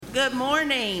Good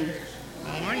morning.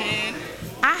 Morning.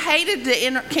 I hated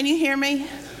to can you hear me?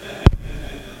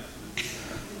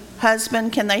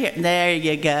 Husband, can they hear? There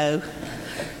you go.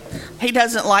 He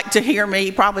doesn't like to hear me.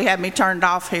 He probably had me turned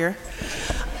off here.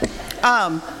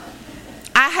 I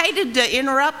hated to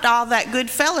interrupt all that good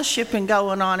fellowshipping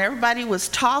going on. Everybody was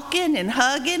talking and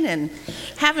hugging and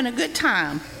having a good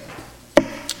time.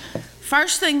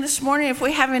 First thing this morning, if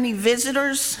we have any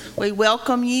visitors, we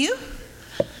welcome you.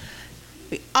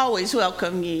 We always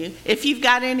welcome you. If you've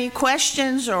got any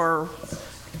questions or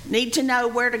need to know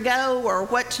where to go or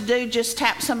what to do, just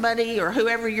tap somebody or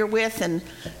whoever you're with and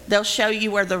they'll show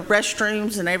you where the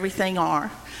restrooms and everything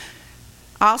are.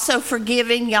 Also for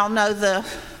giving, y'all know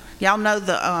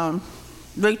the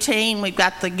routine. We've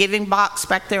got the giving box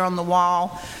back there on the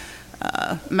wall,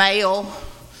 mail,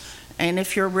 and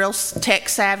if you're real tech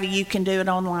savvy, you can do it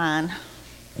online.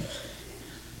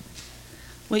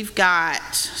 We've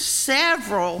got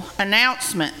several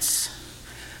announcements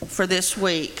for this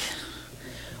week.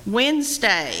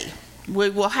 Wednesday, we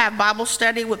will have Bible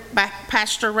study with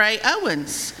Pastor Ray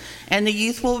Owens, and the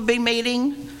youth will be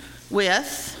meeting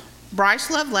with Bryce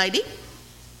Lovelady.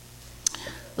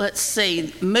 Let's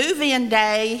see, move-in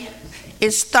day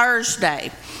is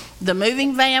Thursday. The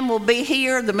moving van will be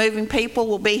here. The moving people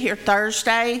will be here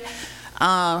Thursday.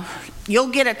 You'll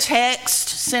get a text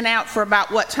sent out for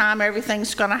about what time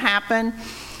everything's going to happen.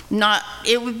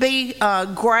 It would be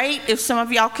great if some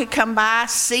of y'all could come by,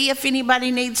 see if anybody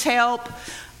needs help,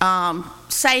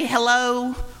 say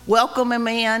hello, welcome them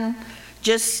in,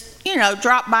 just,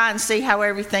 drop by and see how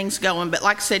everything's going. But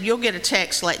like I said, you'll get a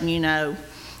text letting you know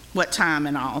what time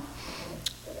and all.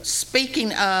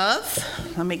 Speaking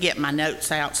of, let me get my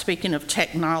notes out. Speaking of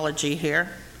technology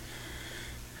here,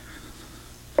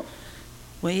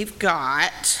 we've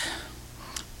got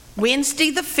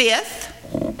Wednesday the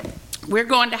 5th. We're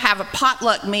going to have a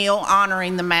potluck meal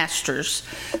honoring the Masters.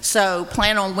 So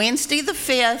plan on Wednesday the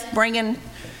 5th, bringing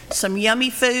some yummy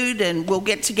food, and we'll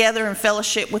get together and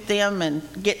fellowship with them and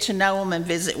get to know them and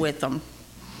visit with them.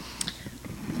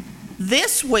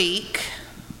 This week,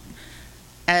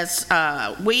 as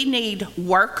we need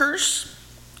workers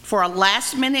for a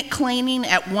last-minute cleaning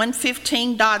at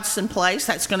 115 Dodson Place.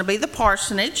 That's going to be the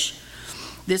parsonage.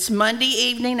 This Monday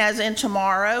evening, as in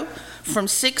tomorrow, from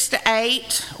 6 to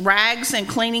 8, rags and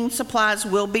cleaning supplies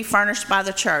will be furnished by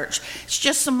the church. It's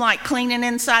just some cleaning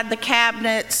inside the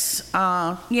cabinets,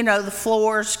 the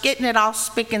floors, getting it all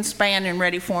spick and span and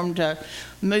ready for them to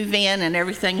move in, and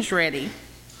everything's ready.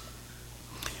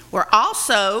 We're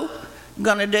also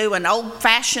going to do an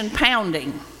old-fashioned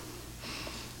pounding.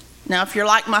 Now, if you're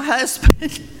like my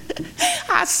husband,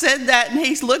 I said that and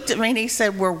he's looked at me and he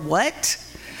said, "We're what?"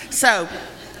 So,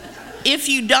 if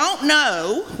you don't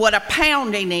know what a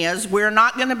pounding is, we're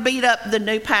not going to beat up the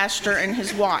new pastor and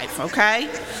his wife, okay?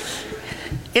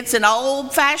 It's an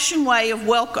old-fashioned way of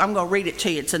I'm going to read it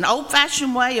to you. It's an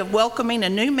old-fashioned way of welcoming a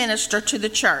new minister to the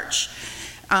church.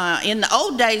 In the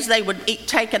old days, they would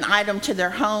take an item to their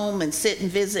home and sit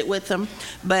and visit with them.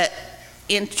 But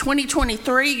in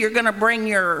 2023, you're going to bring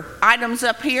your items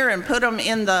up here and put them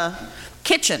in the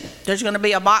kitchen. There's going to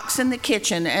be a box in the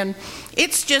kitchen, and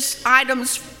it's just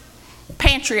items,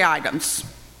 pantry items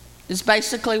is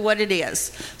basically what it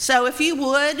is. So if you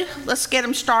would, let's get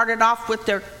them started off with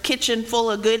their kitchen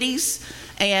full of goodies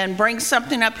and bring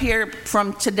something up here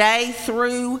from today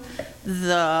through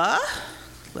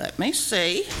let me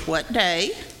see, what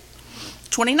day?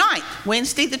 29th,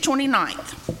 Wednesday the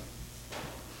 29th.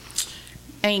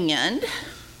 And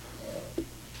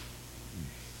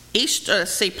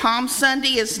Palm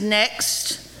Sunday is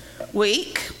next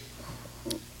week.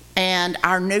 And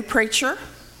our new preacher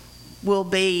will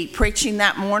be preaching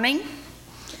that morning.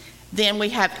 Then we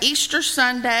have Easter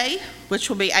Sunday, which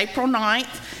will be April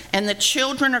 9th. And the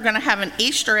children are going to have an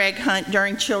Easter egg hunt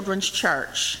during Children's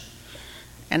Church.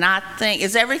 And I think,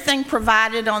 is everything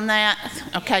provided on that?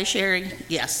 Okay, Sherry?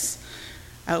 Yes.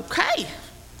 Okay.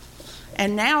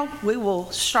 And now we will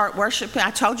start worshiping.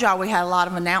 I told y'all we had a lot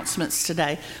of announcements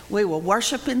today. We will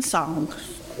worship in song.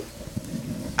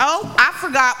 Oh, I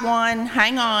forgot one.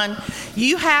 Hang on.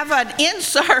 You have an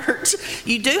insert.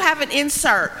 You do have an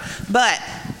insert. But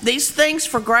these things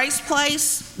for Grace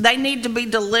Place, they need to be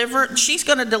delivered. She's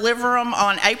going to deliver them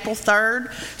on April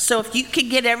 3rd. So if you could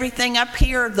get everything up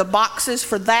here, the boxes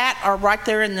for that are right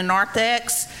there in the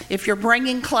narthex. If you're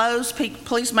bringing clothes,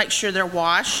 please make sure they're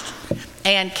washed.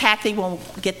 And Kathy will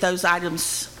get those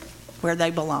items where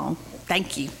they belong.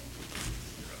 Thank you.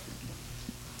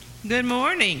 Good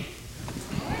morning.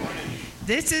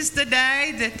 This is the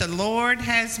day that the Lord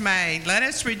has made. Let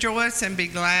us rejoice and be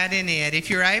glad in it.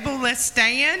 If you're able, let's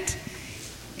stand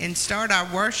and start our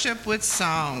worship with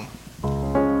song.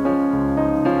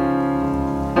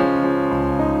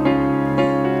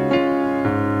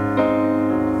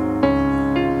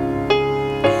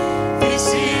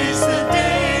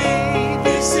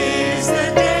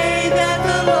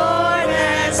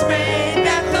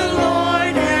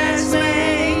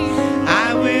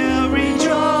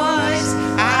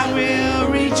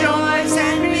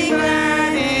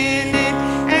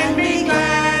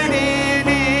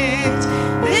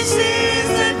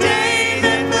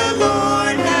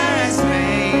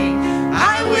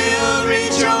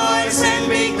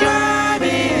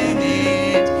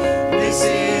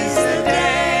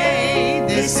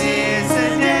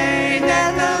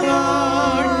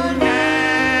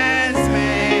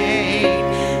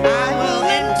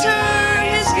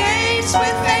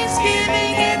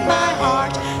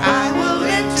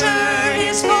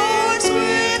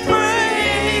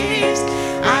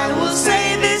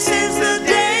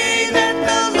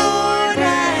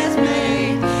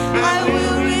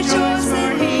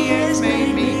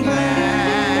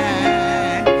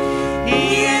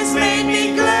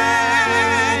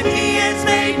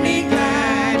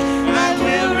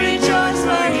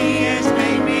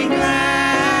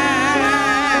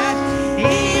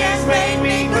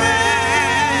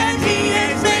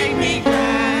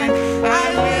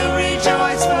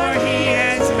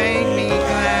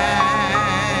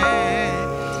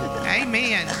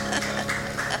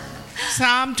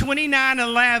 Psalm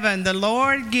 29:11, the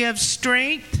Lord gives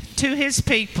strength to his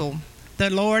people.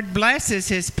 The Lord blesses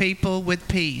his people with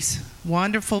peace.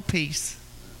 Wonderful peace.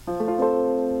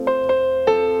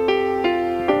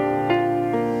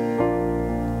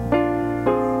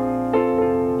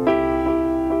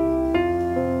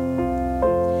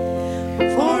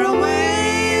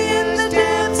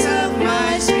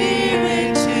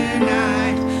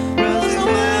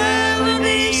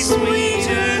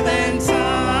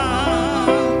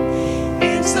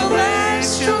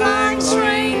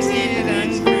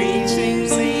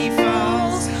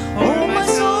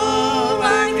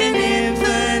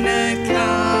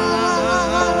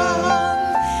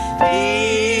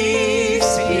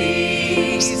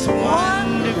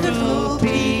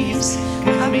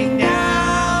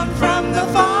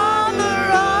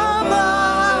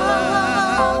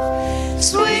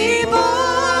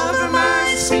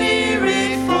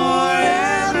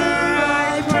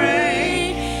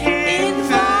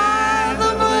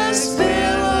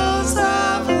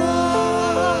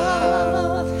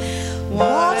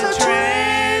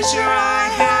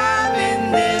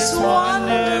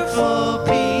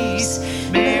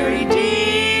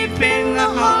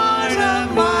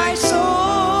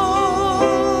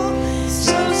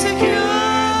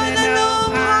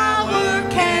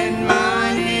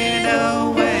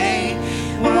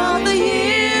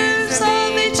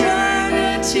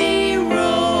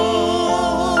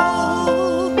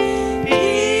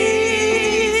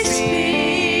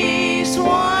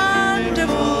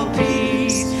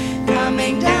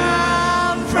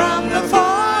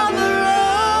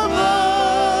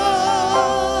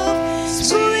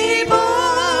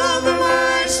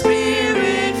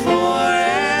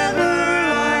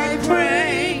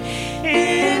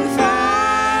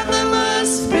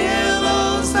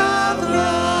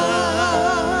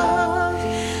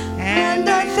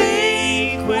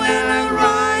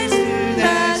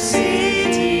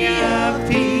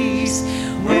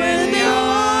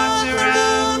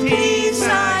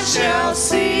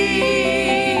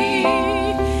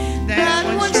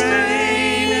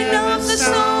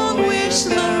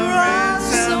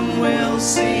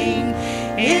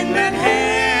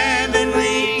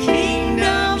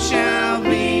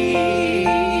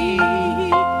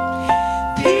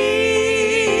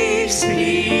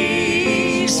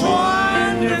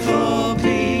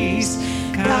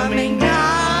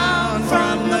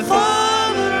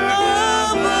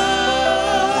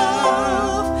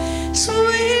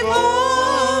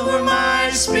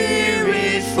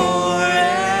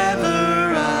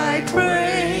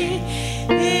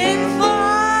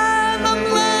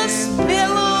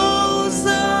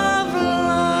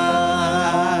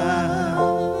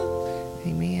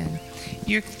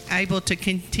 Able to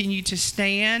continue to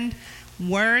stand.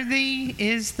 Worthy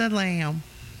is the Lamb.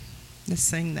 Let's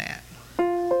sing that.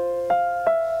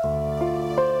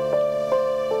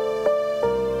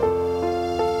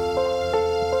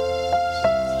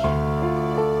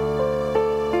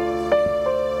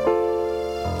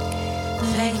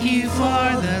 Thank you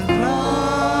for the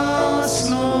cross,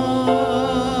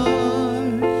 Lord.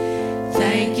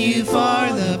 Thank you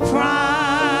for the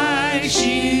price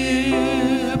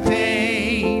you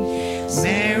paid,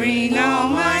 bearing all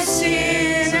my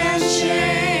sin and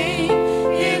shame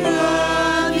in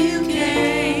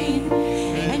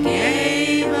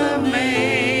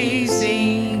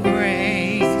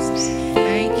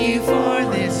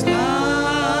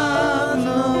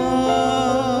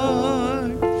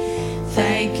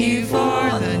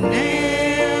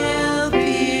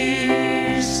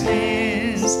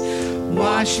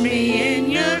Wash me in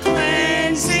your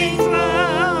cleansing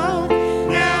flow.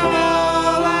 Now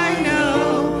all I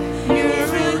know, your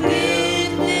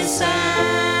forgiveness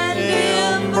and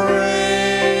embrace.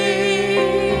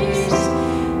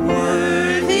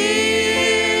 Worthy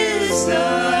is the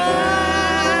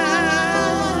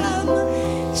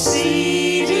Lamb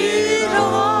seated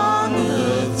on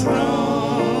the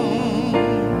throne.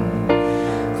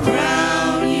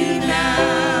 Crown you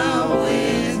now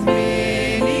with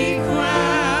many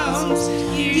crowns.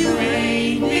 You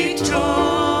reign victorious.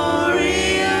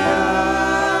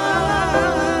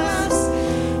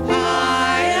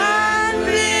 High and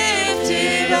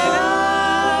lifted up,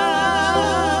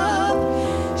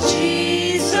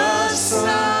 Jesus,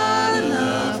 Son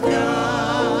of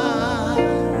God,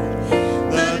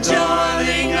 the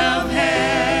darling of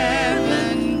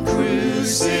heaven,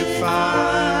 crucified.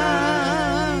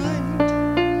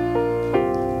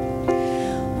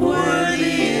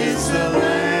 Worthy is the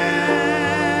Lamb.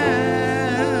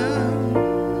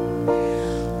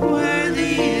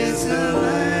 Worthy is the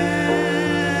Lamb.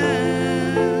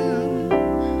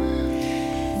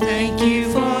 Thank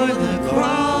you for the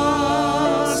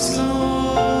cross,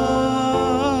 Lord.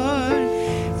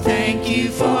 Thank you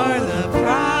for the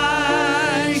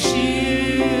price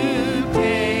you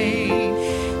paid,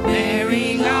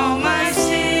 bearing all my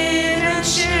sin and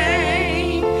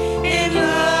shame. In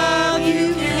love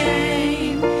you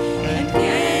came and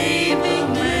gave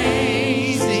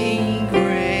amazing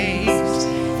grace.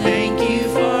 Thank you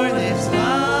for this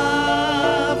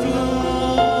love,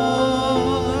 Lord.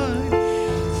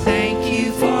 Thank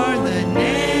you for the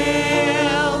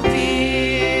nail-pierced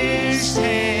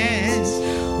hands.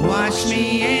 Wash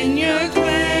me in your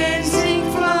cleansing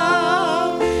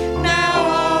flow. Now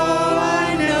all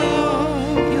I know,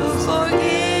 your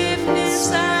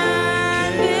forgiveness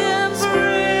and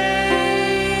embrace.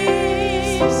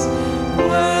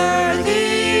 Worthy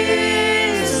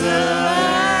is the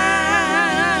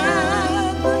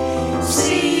Lamb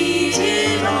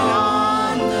seated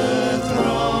on the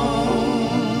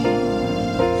throne.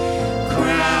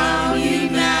 Crown you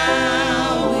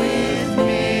now with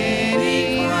many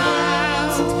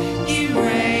crowns. You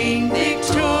reign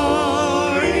victorious.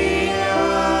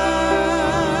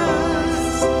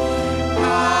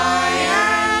 High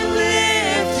and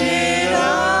lifted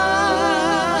up,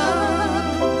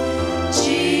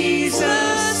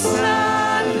 Jesus,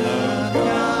 Son of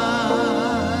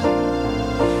God,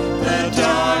 the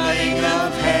darling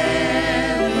of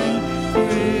heaven,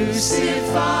 crucified.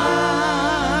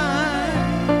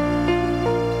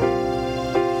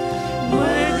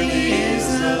 Worthy is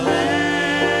the Lamb.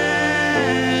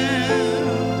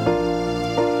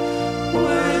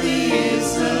 Worthy is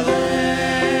the Lamb.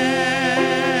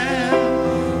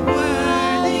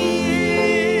 Worthy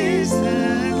is the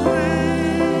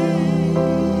Lamb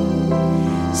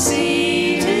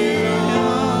seated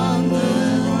on the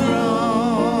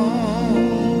throne.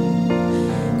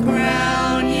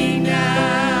 Crown ye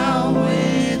now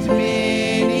with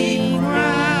many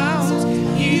crowns.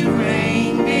 You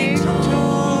reign victorious.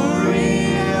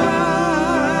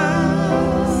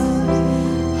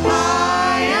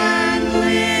 High and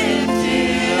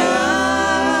lifted up,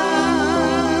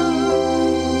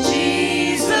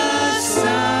 Jesus,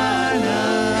 Son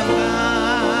of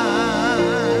God,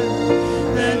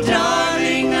 the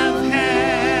darling of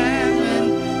heaven,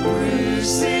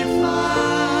 crucified.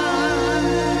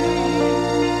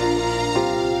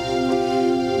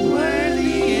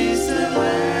 Worthy is the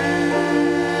Lamb.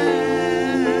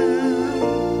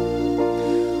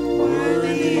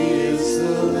 Worthy is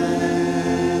the Lamb.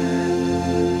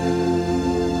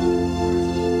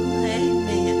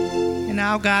 Amen. And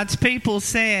all God's people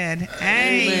said,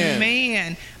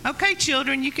 Amen. Okay,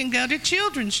 children, you can go to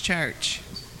children's church.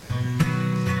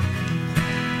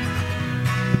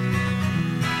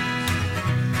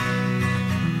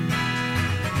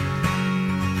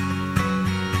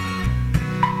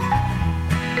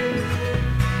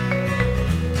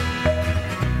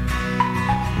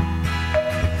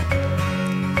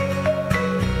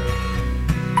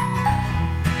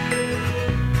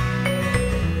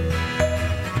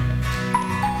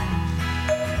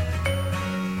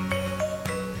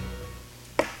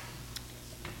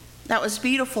 That was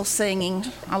beautiful singing.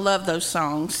 I love those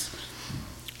songs.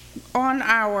 On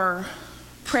our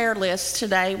prayer list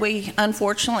today, we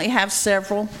unfortunately have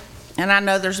several, and I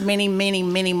know there's many, many,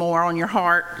 many more on your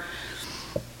heart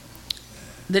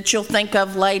that you'll think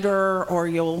of later or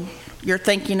you're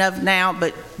thinking of now,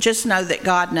 but just know that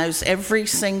God knows every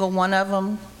single one of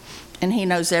them, and He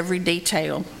knows every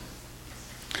detail.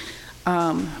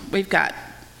 We've got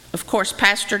of course,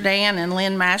 Pastor Dan and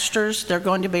Lynn Masters, they're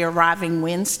going to be arriving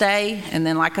Wednesday. And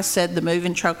then, like I said, the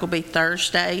moving truck will be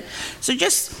Thursday. So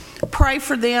just pray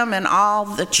for them and all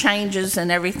the changes and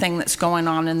everything that's going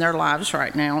on in their lives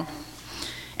right now.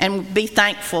 And be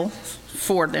thankful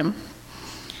for them.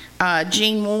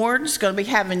 Jean Ward is going to be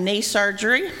having knee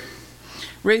surgery.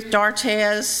 Ruth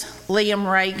Dartez, Liam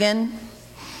Reagan,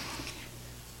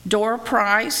 Dora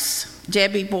Price,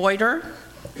 Debbie Boyder,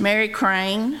 Mary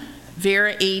Crane,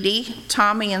 Vera Eady,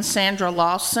 Tommy and Sandra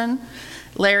Lawson,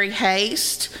 Larry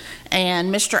Haste,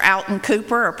 and Mr. Alton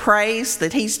Cooper are praised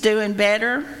that he's doing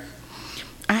better.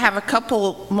 I have a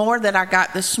couple more that I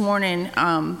got this morning.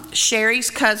 Sherry's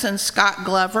cousin, Scott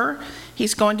Glover,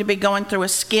 he's going to be going through a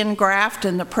skin graft,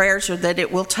 and the prayers are that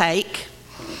it will take.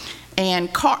 And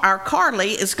our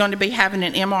Carly is going to be having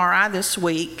an MRI this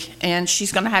week, and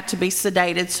she's going to have to be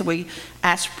sedated, so we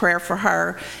ask prayer for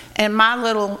her. And my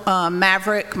little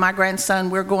Maverick, my grandson,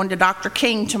 we're going to Dr.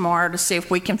 King tomorrow to see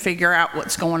if we can figure out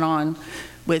what's going on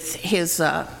with his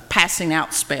passing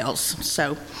out spells.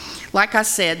 So, like I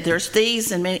said, there's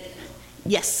these and many.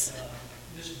 Yes?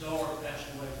 This daughter passed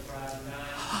away Friday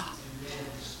night, and then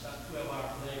about 12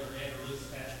 hours later, Anna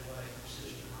Ruth passed away, her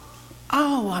sister.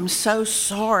 Oh, I'm so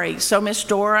sorry. So Miss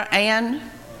Dora and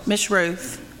Miss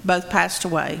Ruth both passed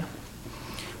away.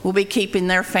 We'll be keeping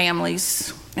their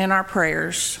families in our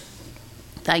prayers.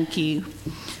 Thank you.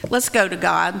 Let's go to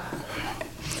God.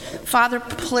 Father,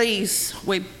 please,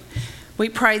 we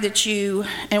pray that you,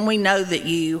 and we know that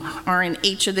you are in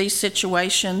each of these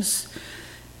situations.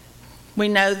 We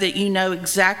know that you know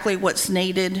exactly what's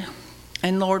needed.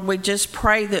 And Lord, we just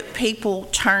pray that people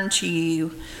turn to you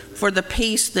for the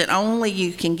peace that only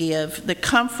you can give, the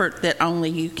comfort that only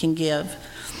you can give.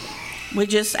 We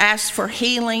just ask for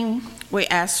healing. We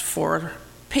ask for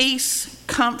peace,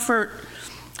 comfort,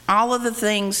 all of the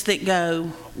things that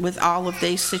go with all of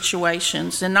these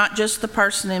situations, and not just the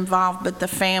person involved, but the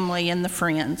family and the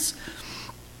friends.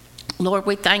 Lord,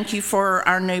 we thank you for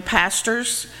our new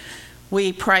pastors.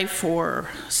 We pray for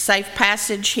safe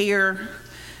passage here.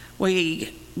 We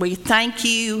thank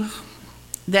you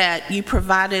that you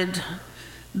provided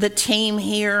the team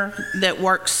here that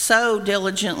worked so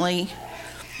diligently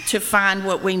to find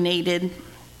what we needed,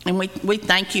 and we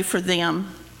thank you for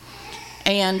them.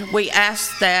 And we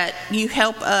ask that you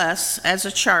help us as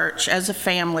a church, as a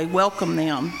family, welcome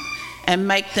them and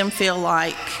make them feel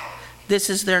like this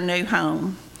is their new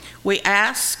home. We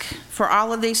ask for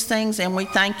all of these things, and we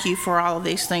thank you for all of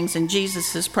these things in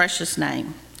Jesus' precious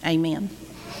name. Amen.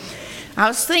 I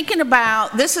was thinking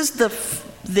about, this is the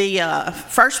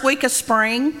first week of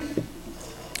spring,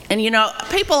 and you know,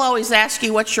 people always ask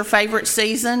you what's your favorite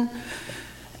season.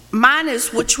 Mine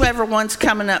is whichever one's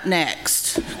coming up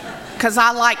next, because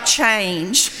I like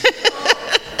change.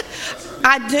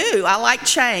 I do. I like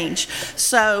change.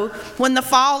 So when the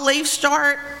fall leaves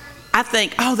start, I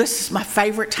think, oh, this is my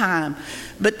favorite time.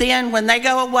 But then when they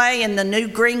go away and the new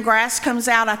green grass comes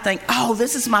out, I think, oh,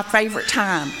 this is my favorite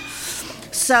time.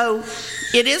 So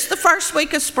it is the first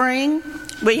week of spring.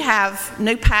 We have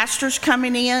new pastors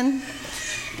coming in.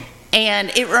 And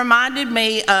it reminded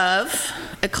me of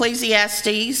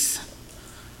Ecclesiastes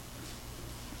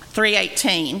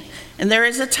 3:18. And there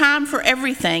is a time for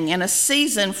everything and a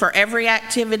season for every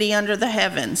activity under the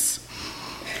heavens.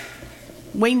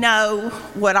 We know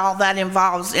what all that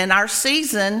involves. In our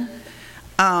season,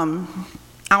 I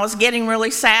was getting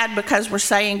really sad because we're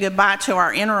saying goodbye to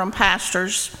our interim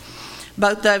pastors,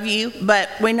 both of you, but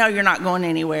we know you're not going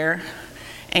anywhere.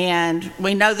 And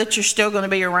we know that you're still going to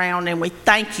be around, and we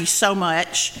thank you so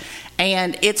much.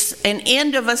 And it's an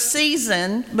end of a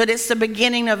season, but it's the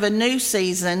beginning of a new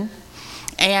season.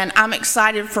 And I'm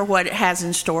excited for what it has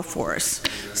in store for us.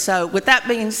 So with that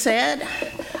being said,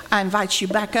 I invite you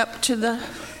back up to the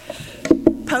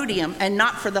podium, and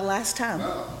not for the last time.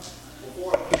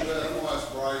 Before I do that, I'm going to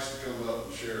ask Bryce to come up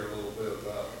and share a little bit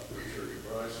about the retreat.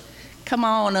 Bryce? Come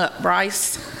on up,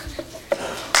 Bryce.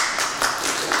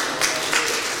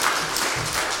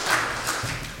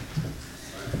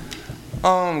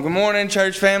 Good morning,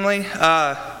 church family.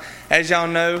 As y'all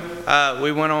know,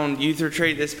 we went on youth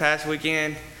retreat this past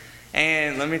weekend,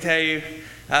 and let me tell you,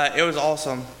 it was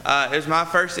awesome. It was my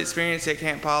first experience at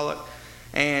Camp Pollock,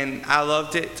 and I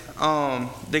loved it.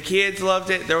 The kids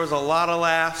loved it. There was a lot of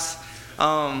laughs.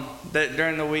 That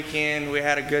during the weekend we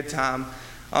had a good time.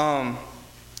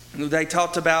 They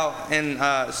talked about in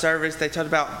service. They talked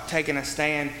about taking a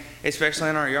stand, especially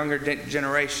in our younger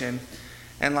generation.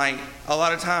 And like a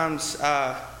lot of times,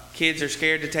 kids are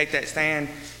scared to take that stand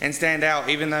and stand out,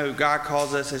 even though God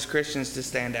calls us as Christians to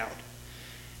stand out.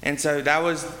 And so that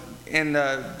was, and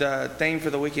the theme for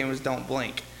the weekend was "Don't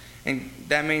Blink." And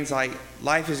that means like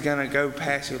life is going to go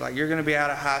past you. Like you're going to be out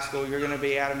of high school, you're going to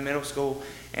be out of middle school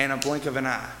in a blink of an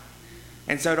eye.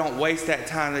 And so don't waste that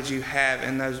time that you have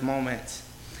in those moments.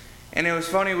 And it was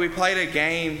funny, we played a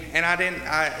game, and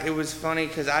it was funny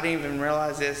because I didn't even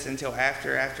realize this until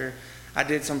after I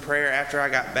did some prayer after I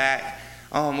got back.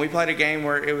 We played a game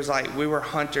where it was like we were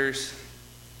hunters,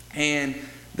 and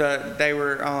they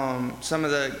were some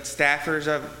of the staffers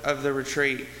of the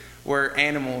retreat were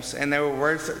animals, and they were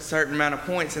worth a certain amount of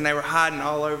points, and they were hiding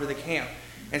all over the camp.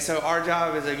 And so our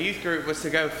job as a youth group was to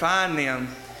go find them,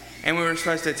 and we were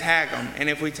supposed to tag them. And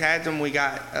if we tagged them, we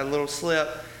got a little slip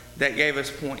that gave us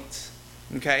points.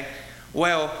 Okay?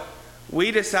 Well,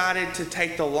 we decided to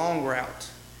take the long route.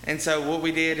 And so what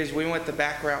we did is we went the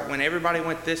back route. When everybody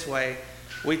went this way,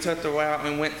 we took the route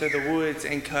and went through the woods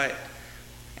and cut.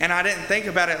 And I didn't think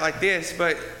about it like this,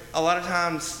 but a lot of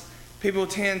times people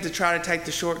tend to try to take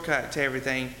the shortcut to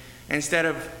everything instead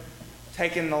of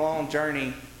taking the long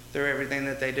journey through everything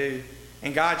that they do.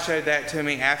 And God showed that to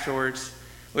me afterwards,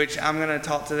 which I'm going to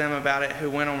talk to them about it who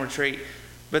went on retreat.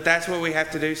 But that's what we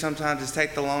have to do sometimes, is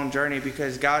take the long journey,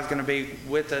 because God's going to be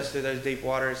with us through those deep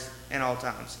waters in all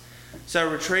times. So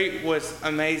retreat was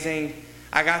amazing.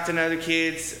 I got to know the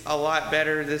kids a lot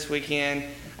better this weekend.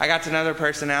 I got to know their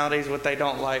personalities, what they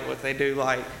don't like, what they do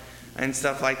like, and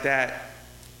stuff like that.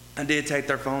 I did take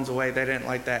their phones away. They didn't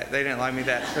like that. They didn't like me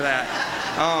for that.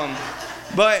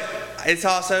 But it's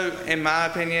also, in my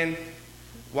opinion,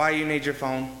 why you need your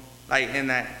phone, like in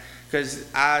that. Because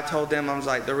I told them, I was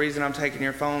like, the reason I'm taking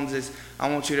your phones is I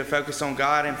want you to focus on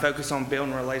God and focus on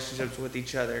building relationships with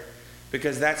each other.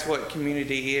 Because that's what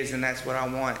community is, and that's what I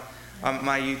want.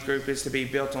 My youth group is to be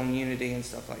built on unity and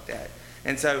stuff like that.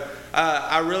 And so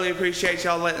I really appreciate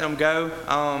y'all letting them go.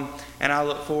 And I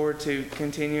look forward to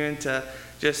continuing to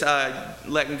just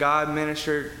letting God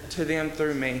minister to them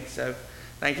through me. So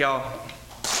thank y'all.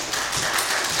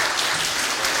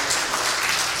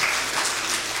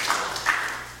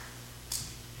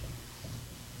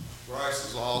 Bryce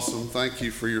is awesome. Thank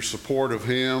you for your support of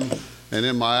him. And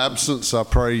in my absence, I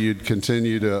pray you'd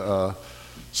continue to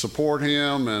support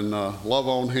him and love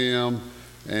on him.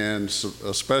 And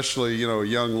especially, a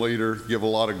young leader, give a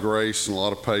lot of grace and a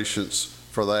lot of patience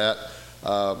for that.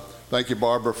 Thank you,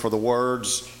 Barbara, for the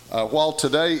words. While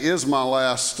today is my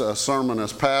last sermon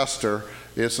as pastor,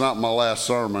 it's not my last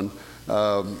sermon.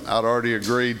 I'd already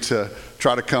agreed to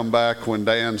try to come back when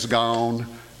Dan's gone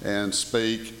and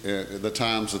speak at the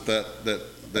times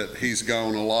that he's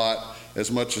gone a lot, as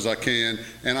much as I can.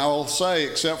 And I will say,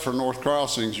 except for North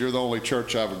Crossings, you're the only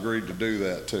church I've agreed to do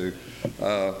that to.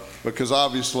 Because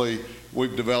obviously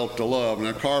we've developed a love.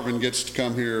 Now Carvin gets to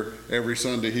come here every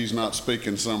Sunday. He's not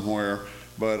speaking somewhere,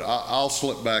 but I'll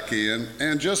slip back in.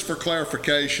 And just for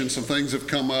clarification, some things have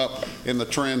come up in the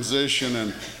transition.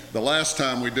 And the last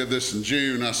time we did this in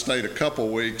June, I stayed a couple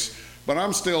weeks, but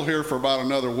I'm still here for about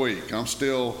another week. I'm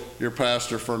still your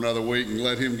pastor for another week, and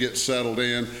let him get settled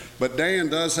in. But Dan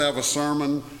does have a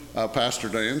sermon, Pastor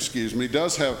Dan.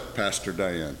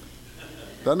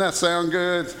 Doesn't that sound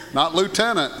good? Not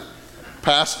Lieutenant,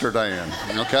 Pastor Dan,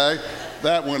 okay?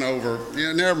 That went over.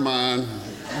 Yeah, never mind.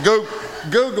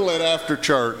 Google it after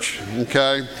church,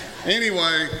 okay?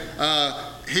 Anyway,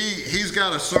 he's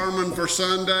got a sermon for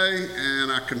Sunday,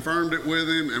 and I confirmed it with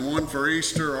him, and one for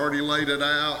Easter. Already laid it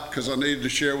out because I needed to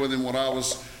share with him what I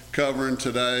was covering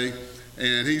today.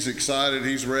 And he's excited,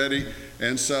 he's ready.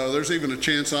 And so there's even a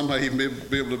chance I may even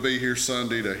be able to be here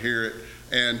Sunday to hear it.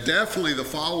 And definitely the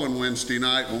following Wednesday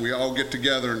night when we all get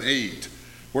together and eat.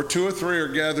 Where 2 or 3 are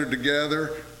gathered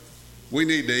together, we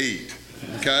need to eat,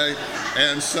 okay?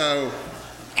 And so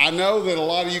I know that a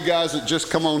lot of you guys that just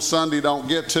come on Sunday don't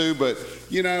get to, but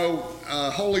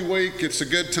Holy Week, it's a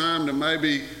good time to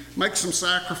maybe make some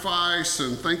sacrifice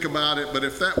and think about it. But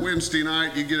if that Wednesday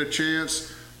night you get a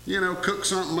chance, cook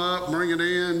something up, bring it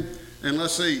in, and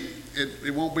let's eat.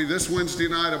 It won't be this Wednesday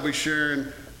night. I'll be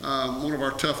sharing one of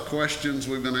our tough questions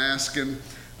we've been asking.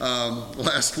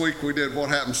 Last week we did, what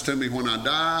happens to me when I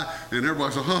die? And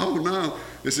everybody's like, oh no,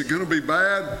 is it going to be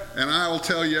bad? And I will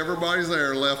tell you, everybody's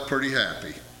there left pretty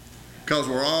happy, because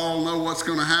we all know what's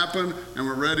going to happen and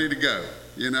we're ready to go.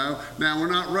 Now we're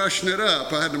not rushing it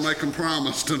up. I had to make them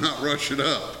promise to not rush it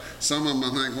up. Some of them, I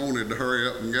think, wanted to hurry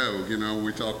up and go.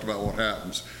 We talked about what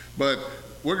happens. But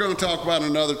we're going to talk about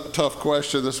another tough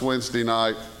question this Wednesday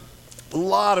night. A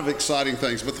lot of exciting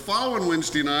things. But the following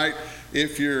Wednesday night,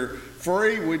 if you're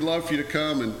free, we'd love for you to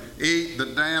come and eat.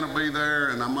 That Dan will be there,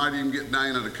 and I might even get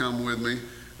Dana to come with me.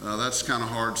 That's kind of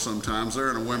hard sometimes.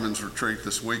 They're in a women's retreat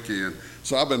this weekend.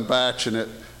 So I've been batching it.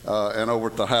 and over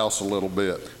at the house a little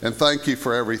bit. And thank you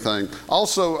for everything.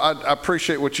 Also, I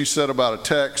appreciate what you said about a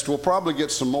text. We'll probably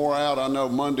get some more out. I know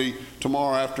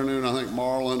tomorrow afternoon, I think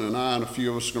Marlon and I and a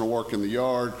few of us are going to work in the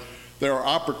yard. There are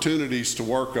opportunities to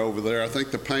work over there. I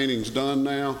think the painting's done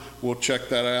now. We'll check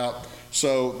that out.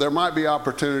 So there might be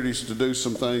opportunities to do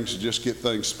some things to just get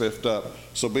things spiffed up.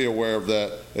 So be aware of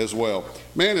that as well.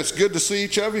 Man, it's good to see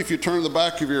each of you. If you turn the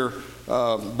back of your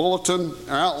bulletin,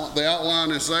 the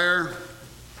outline is there.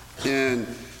 And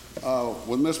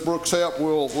with Miss Brooks' help,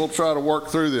 we'll try to work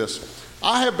through this.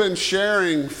 I have been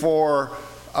sharing for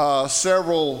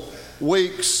several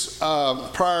weeks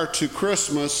prior to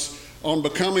Christmas on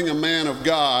becoming a man of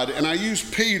God, and I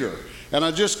used Peter. And I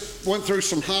just went through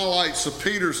some highlights of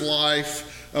Peter's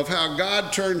life, of how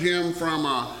God turned him from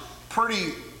a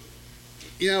pretty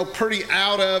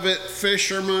out of it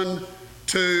fisherman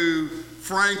to,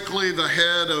 frankly, the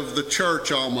head of the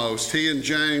church almost. He and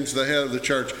James, the head of the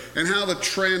church, and how the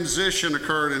transition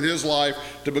occurred in his life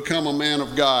to become a man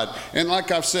of God. And like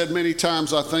I've said many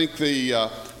times, I think the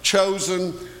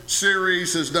Chosen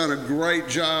series has done a great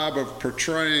job of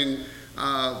portraying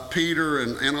Peter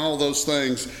and all those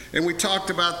things. And we talked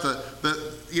about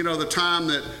the time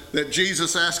that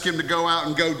Jesus asked him to go out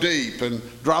and go deep and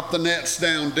drop the nets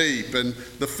down deep and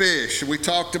the fish. And we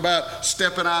talked about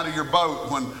stepping out of your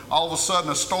boat when all of a sudden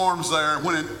a storm's there,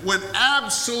 when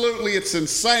absolutely it's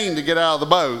insane to get out of the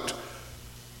boat.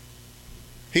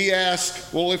 He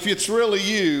asked, well, if it's really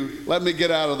you, let me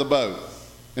get out of the boat,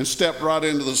 and stepped right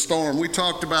into the storm. We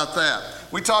talked about that.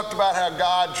 We talked about how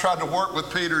God tried to work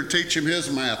with Peter and teach him his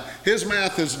math. His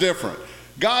math is different.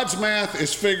 God's math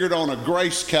is figured on a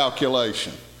grace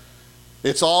calculation.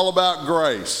 It's all about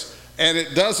grace. And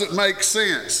it doesn't make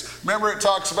sense. Remember, it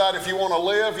talks about if you want to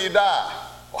live, you die.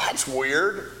 Well, that's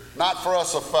weird. Not for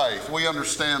us of faith. We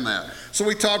understand that. So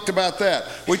we talked about that.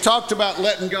 We talked about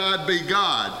letting God be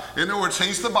God. In other words,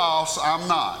 he's the boss, I'm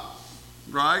not.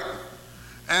 Right?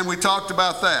 And we talked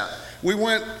about that. We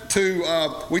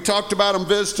talked about them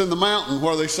visiting the mountain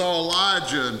where they saw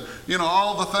Elijah and,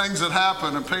 all the things that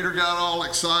happened. And Peter got all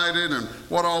excited and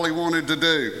what all he wanted to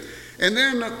do. And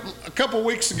then a couple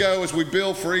weeks ago, as we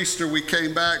build for Easter, we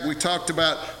came back and we talked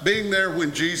about being there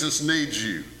when Jesus needs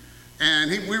you.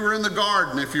 And we were in the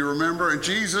garden, if you remember, and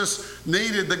Jesus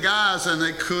needed the guys and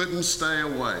they couldn't stay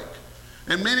awake.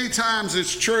 And many times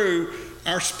it's true,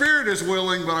 our spirit is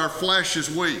willing, but our flesh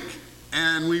is weak.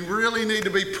 And we really need to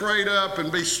be prayed up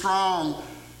and be strong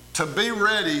to be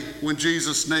ready when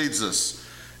Jesus needs us.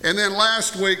 And then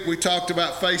last week we talked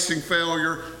about facing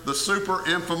failure, the super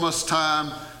infamous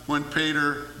time when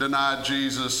Peter denied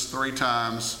Jesus 3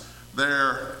 times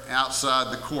there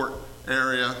outside the court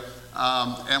area.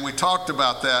 And we talked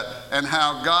about that and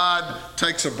how God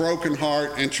takes a broken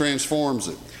heart and transforms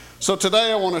it. So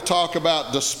today I want to talk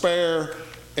about despair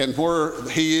and where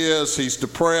he is. He's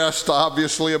depressed,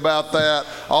 obviously, about that,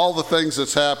 all the things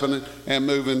that's happening, and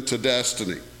moving to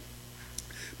destiny.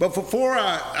 But before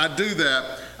I do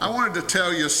that, I wanted to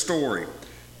tell you a story.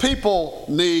 People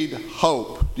need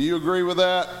hope. Do you agree with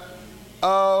that?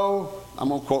 Oh, I'm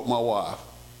going to quote my wife.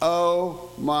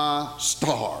 Oh, my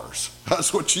stars.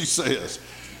 That's what she says.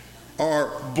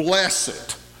 Or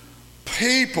blessed.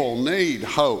 People need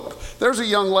hope. There's a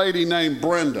young lady named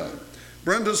Brenda.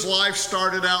 Brenda's life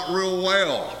started out real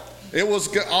well. It was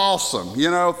awesome.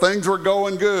 Things were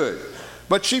going good.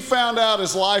 But she found out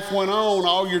as life went on,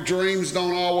 all your dreams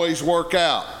don't always work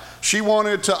out. She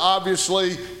wanted to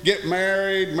obviously get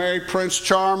married, marry Prince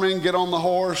Charming, get on the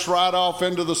horse, ride off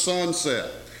into the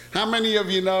sunset. How many of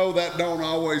you know that don't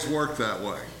always work that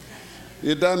way?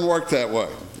 It doesn't work that way.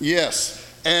 Yes.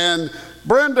 And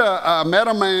Brenda met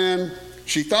a man.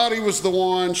 She thought he was the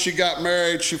one. She got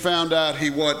married. She found out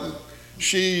he wasn't.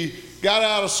 She got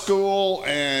out of school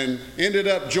and ended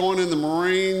up joining the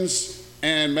Marines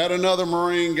and met another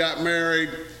Marine, got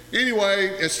married.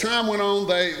 Anyway, as time went on,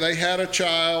 they had a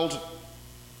child.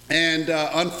 And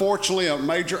unfortunately, a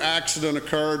major accident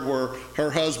occurred where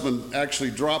her husband actually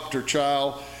dropped her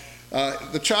child.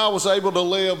 The child was able to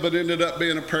live, but ended up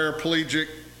being a paraplegic.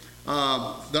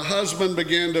 The husband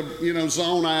began to,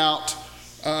 zone out.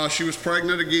 She was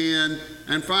pregnant again.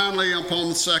 And finally, upon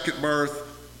the second birth,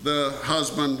 the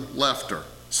husband left her.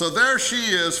 So there she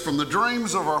is from the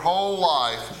dreams of her whole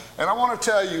life. And I want to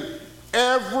tell you,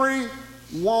 every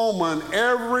woman,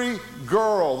 every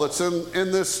girl that's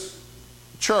in this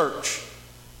church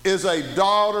is a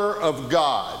daughter of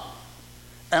God.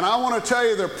 And I want to tell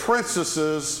you, they're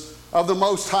princesses of the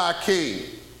Most High King.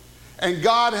 And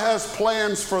God has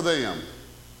plans for them.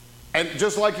 And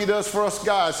just like he does for us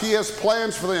guys, he has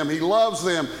plans for them. He loves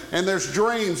them. And there's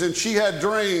dreams. And she had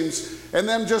dreams. and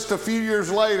then just a few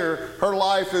years later, her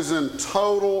life is in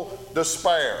total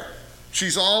despair.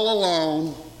 She's all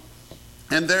alone,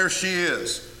 and there she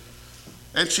is.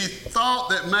 And she thought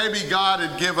that maybe God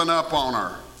had given up on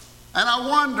her. And I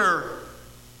wonder,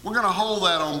 we're going to hold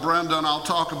that on Brenda, and I'll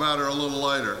talk about her a little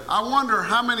later. I wonder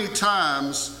how many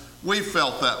times we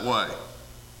felt that way.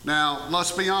 Now,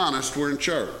 let's be honest, we're in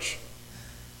church.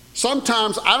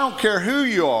 Sometimes, I don't care who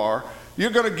you are,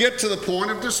 you're going to get to the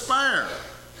point of despair.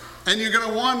 And you're going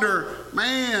to wonder,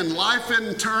 man, life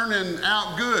isn't turning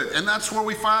out good. And that's where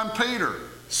we find Peter.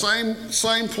 Same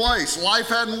place. Life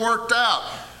hadn't worked out.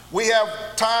 We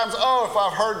have times, if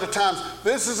I've heard the times,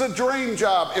 this is a dream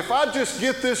job. If I just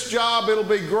get this job, it'll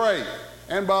be great.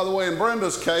 And by the way, in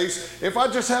Brenda's case, if I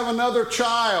just have another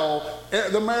child,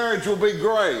 the marriage will be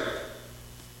great.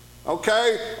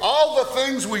 Okay? All the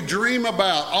things we dream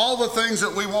about, all the things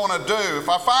that we want to do. If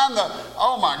I find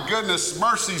oh my goodness,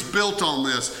 Mercy's built on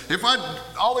this.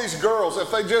 All these girls,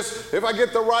 if I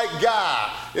get the right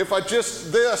guy, if I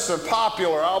just this and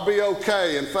popular, I'll be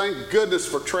okay. And thank goodness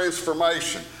for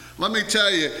transformation. Let me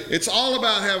tell you, it's all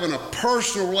about having a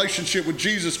personal relationship with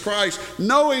Jesus Christ,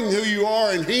 knowing who you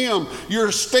are in Him. Your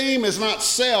esteem is not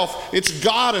self, it's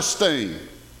God esteem.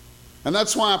 And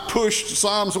that's why I pushed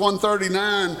Psalms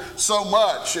 139 so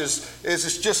much, is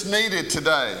it's just needed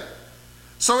today.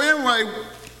 So anyway,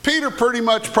 Peter pretty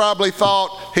much probably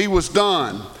thought he was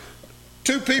done.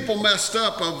 Two people messed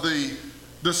up of the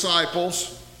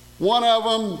disciples. One of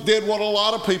them did what a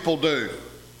lot of people do.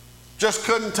 Just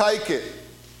couldn't take it.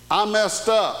 I messed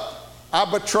up.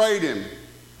 I betrayed him.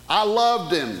 I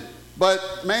loved him. But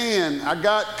man, I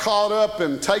got caught up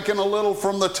and taken a little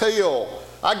from the till.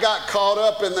 I got caught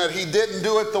up in that he didn't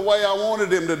do it the way I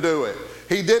wanted him to do it.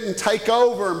 He didn't take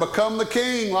over and become the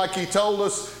king like he told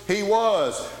us he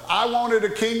was. I wanted a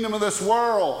kingdom of this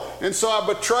world, and so I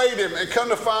betrayed him, and come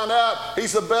to find out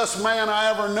he's the best man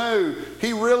I ever knew.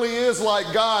 He really is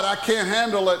like God. I can't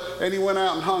handle it, and he went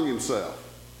out and hung himself.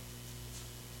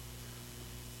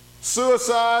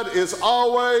 Suicide is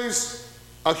always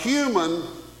a human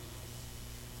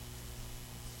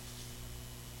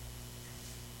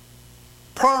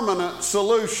permanent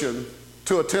solution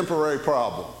to a temporary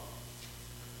problem.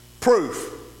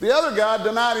 Proof. The other guy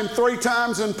denied him 3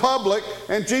 times in public,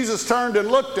 and Jesus turned and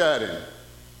looked at him.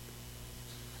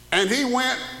 And he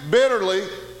went bitterly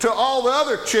to all the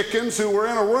other chickens who were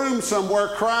in a room somewhere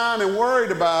crying and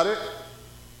worried about it.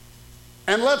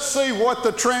 And let's see what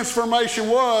the transformation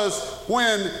was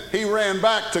when he ran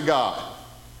back to God.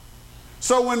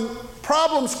 So when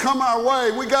problems come our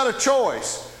way, we got a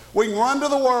choice. We can run to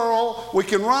the world, we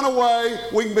can run away,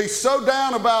 we can be so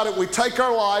down about it we take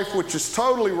our life, which is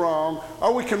totally wrong,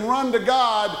 or we can run to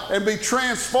God and be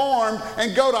transformed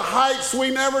and go to heights we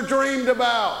never dreamed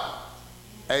about.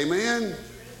 Amen?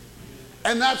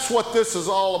 And that's what this is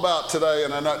all about today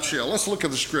in a nutshell. Let's look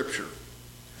at the scripture.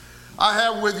 I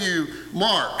have with you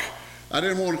Mark. I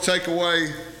didn't want to take away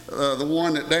the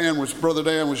one that Brother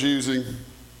Dan was using.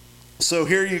 So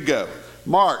here you go.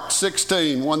 Mark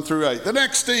 16, 1 through 8. The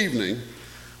next evening,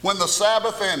 when the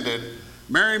Sabbath ended,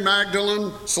 Mary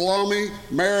Magdalene, Salome,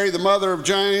 Mary, the mother of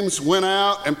James, went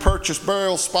out and purchased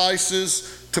burial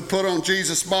spices to put on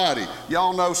Jesus' body.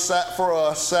 Y'all know for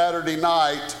us, Saturday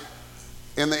night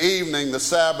in the evening, the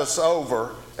Sabbath's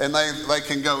over, and they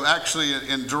can go. Actually,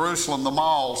 in Jerusalem, the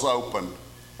mall's open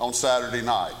on Saturday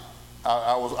night.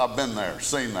 I've been there,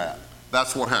 seen that.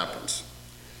 That's what happens.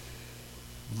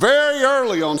 Very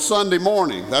early on Sunday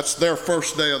morning, that's their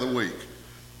first day of the week,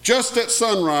 just at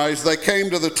sunrise, they came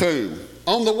to the tomb.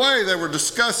 On the way, they were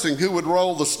discussing who would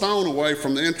roll the stone away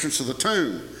from the entrance of the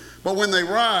tomb. But when they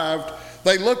arrived,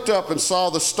 they looked up and saw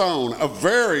the stone, a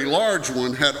very large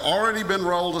one, had already been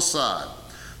rolled aside.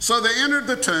 So they entered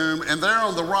the tomb, and there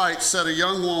on the right sat a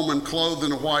young woman clothed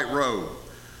in a white robe.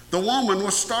 The woman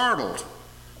was startled.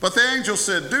 But the angel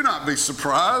said, "Do not be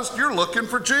surprised. You're looking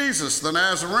for Jesus, the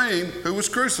Nazarene, who was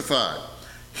crucified.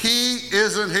 He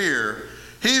isn't here.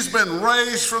 He's been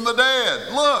raised from the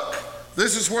dead. Look,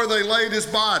 this is where they laid his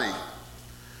body.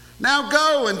 Now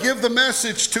go and give the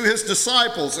message to his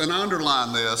disciples," and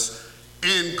underline this,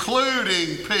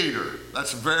 including Peter.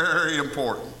 That's very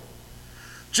important.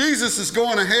 Jesus is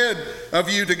going ahead of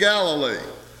you to Galilee.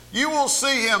 You will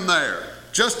see him there,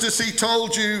 just as he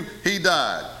told you he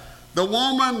died. The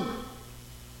woman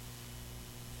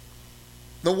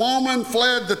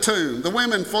fled the tomb. The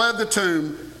women fled the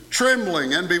tomb,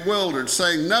 trembling and bewildered,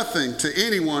 saying nothing to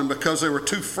anyone because they were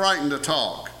too frightened to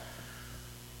talk.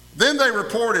 Then they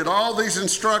reported all these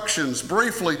instructions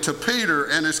briefly to Peter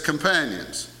and his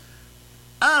companions.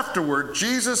 Afterward,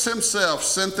 Jesus himself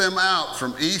sent them out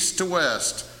from east to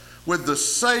west, with the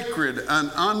sacred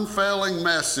and unfailing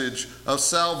message of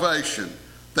salvation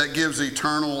that gives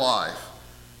eternal life.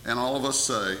 And all of us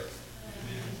say,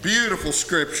 beautiful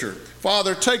scripture.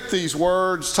 Father, take these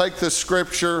words, take this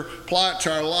scripture, apply it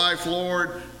to our life,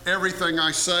 Lord. Everything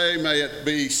I say, may it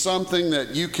be something that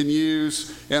you can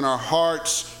use in our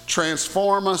hearts.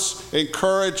 Transform us,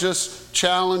 encourage us,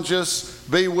 challenge us,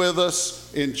 be with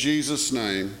us. In Jesus'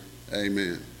 name,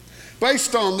 amen.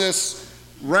 Based on this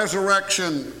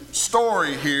resurrection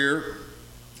story here,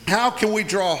 how can we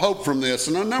draw hope from this?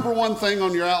 And the number one thing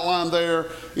on your outline there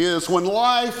is when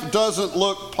life doesn't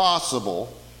look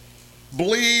possible,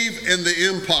 believe in the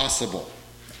impossible.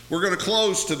 We're going to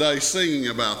close today singing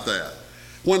about that.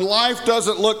 When life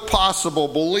doesn't look possible,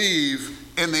 believe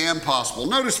in the impossible.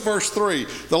 Notice verse 3.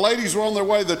 The ladies were on their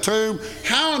way to the tomb.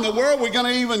 How in the world are we going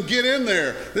to even get in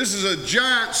there? This is a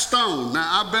giant stone.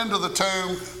 Now, I've been to the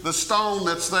tomb. The stone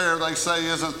that's there, they say,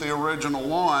 isn't the original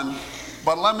one.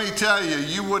 But let me tell you,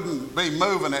 you wouldn't be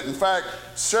moving it. In fact,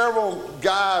 several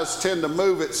guys tend to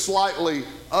move it slightly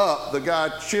up. The guy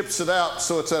chips it out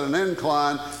so it's at an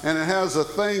incline, and it has a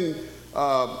thing,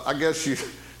 I guess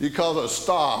you call it a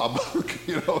stob,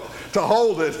 to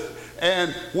hold it.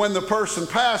 And when the person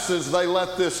passes, they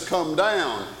let this come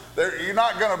down. You're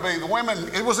not going to be, the women,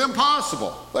 it was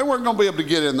impossible. They weren't going to be able to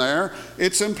get in there.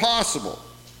 It's impossible.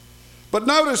 But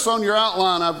notice on your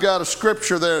outline, I've got a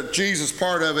scripture there, Jesus,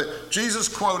 part of it. Jesus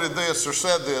quoted this or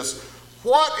said this: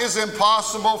 what is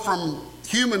impossible from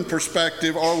human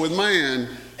perspective or with man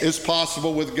is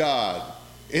possible with God.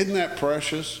 Isn't that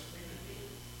precious?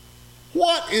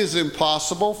 What is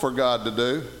impossible for God to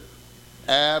do?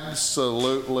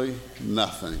 Absolutely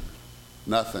nothing.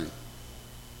 Nothing.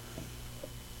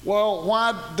 Well,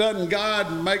 why doesn't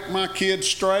God make my kids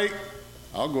straight?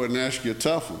 I'll go ahead and ask you a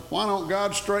tough one. Why don't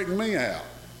God straighten me out?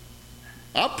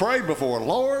 I prayed before,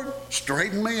 Lord,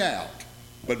 straighten me out,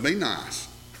 but be nice.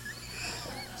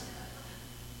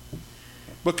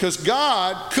 Because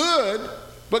God could,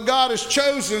 but God has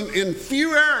chosen in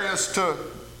few areas to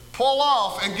pull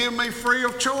off and give me free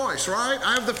of choice, right?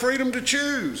 I have the freedom to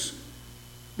choose.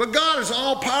 But God is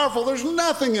all powerful. There's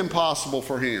nothing impossible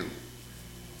for him.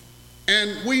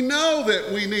 And we know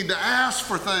that we need to ask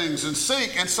for things and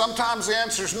seek, and sometimes the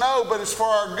answer is no, but it's for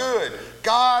our good.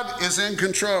 God is in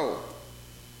control.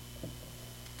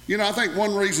 I think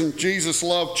one reason Jesus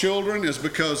loved children is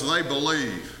because they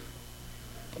believe.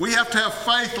 We have to have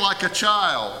faith like a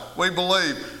child. We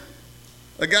believe.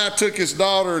 A guy took his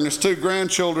daughter and his two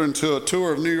grandchildren to a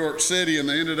tour of New York City, and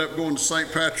they ended up going to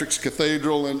St. Patrick's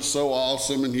Cathedral, and it's so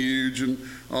awesome and huge and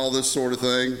all this sort of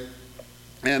thing.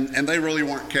 And they really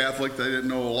weren't Catholic. They didn't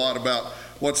know a lot about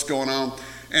what's going on.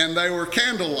 And they were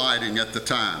candle lighting at the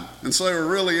time. And so they were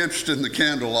really interested in the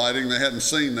candle lighting. They hadn't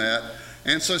seen that.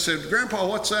 And so I said, Grandpa,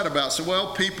 what's that about? I said,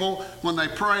 well, people, when they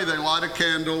pray, they light a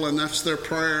candle, and that's their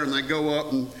prayer, and they go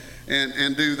up and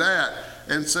do that.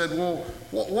 And said, well,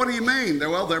 what do you mean?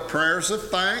 Well, they're prayers of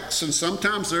thanks, and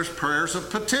sometimes there's prayers of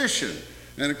petition.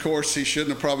 And, of course, he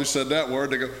shouldn't have probably said that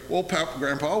word. They go, well,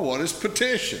 Grandpa, what is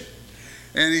petition?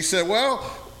 And he said,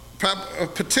 well, a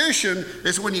petition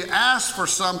is when you ask for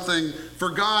something for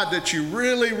God that you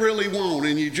really, really want,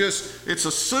 and it's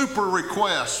a super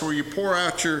request where you pour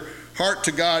out your heart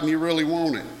to God and you really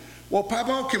want it. Well,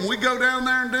 Papa, can we go down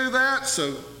there and do that?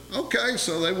 So, okay,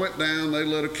 so they went down, they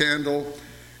lit a candle,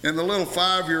 and the little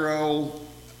 5-year-old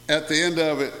at the end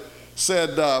of it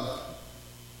said,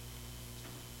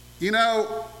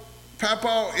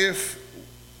 Papa, if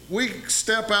we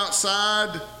step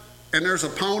outside and there's a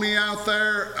pony out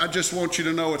there, I just want you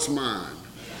to know it's mine.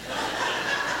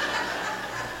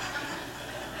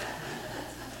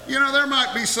 There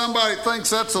might be somebody that thinks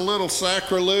that's a little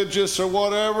sacrilegious or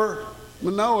whatever,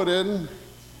 but no, it isn't.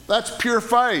 That's pure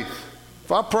faith.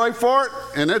 If I pray for it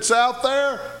and it's out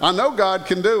there, I know God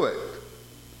can do it.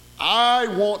 I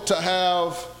want to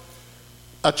have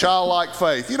a childlike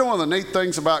faith. One of the neat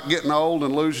things about getting old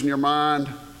and losing your mind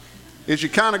is you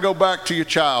kind of go back to your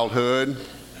childhood.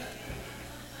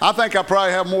 I think I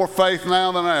probably have more faith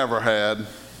now than I ever had.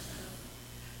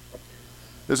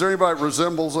 Is there anybody that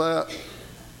resembles that?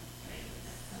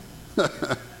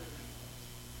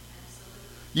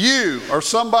 You or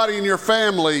somebody in your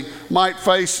family might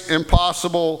face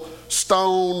impossible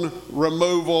stone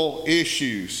removal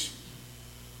issues.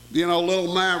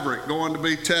 Little Maverick going to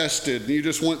be tested, and you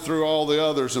just went through all the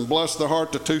others, and bless their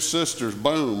heart, the two sisters,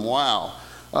 boom, wow.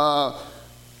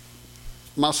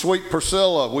 My sweet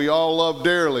Priscilla, we all love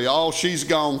dearly, all she's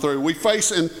gone through. We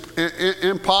face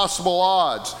impossible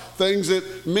odds, things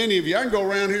that many of you, I can go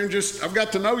around here and I've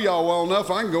got to know y'all well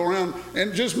enough, I can go around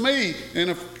and just me in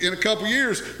a couple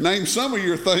years name some of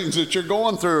your things that you're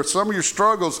going through, or some of your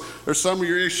struggles, or some of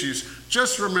your issues.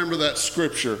 Just remember that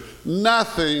scripture.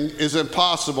 Nothing is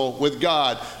impossible with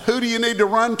God. Who do you need to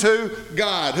run to?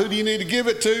 God. Who do you need to give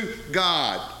it to?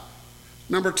 God.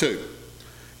 Number 2,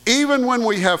 even when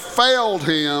we have failed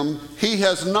him, he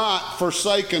has not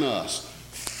forsaken us.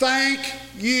 Thank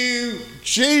you,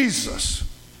 Jesus.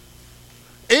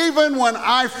 Even when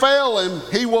I fail him,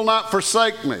 he will not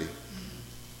forsake me.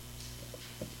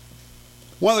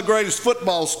 One of the greatest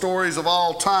football stories of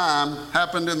all time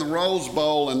happened in the Rose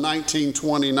Bowl in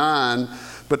 1929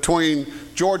 between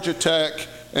Georgia Tech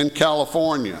and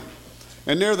California.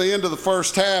 And near the end of the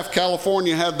first half,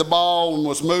 California had the ball and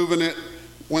was moving it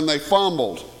when they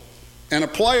fumbled. And a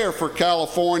player for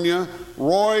California,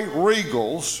 Roy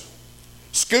Riegels,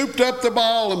 scooped up the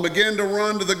ball and began to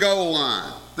run to the goal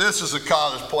line. This is a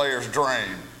college player's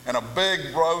dream. In a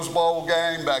big Rose Bowl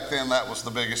game, back then that was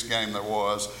the biggest game there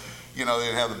was. You know, they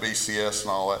didn't have the BCS and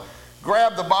all that.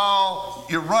 Grab the ball,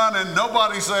 you're running,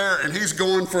 nobody's there, and he's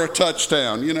going for a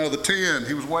touchdown. You know, the 10,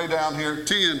 he was way down here,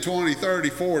 10, 20, 30,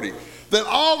 40. Then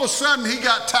all of a sudden he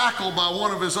got tackled by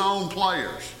one of his own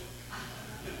players.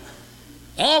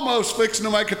 Almost fixing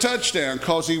to make a touchdown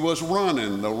because he was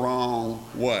running the wrong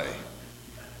way.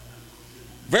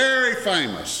 Very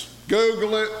famous.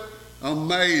 Google it.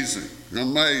 Amazing.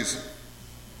 Amazing.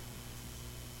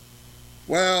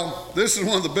 Well, this is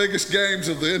one of the biggest games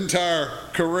of the entire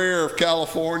career of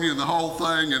California and the whole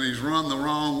thing, and he's run the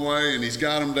wrong way, and he's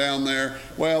got him down there.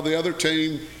 Well, the other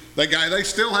team, they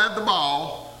still had the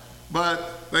ball,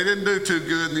 but they didn't do too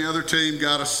good, and the other team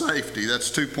got a safety. That's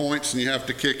 2 points, and you have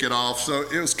to kick it off, so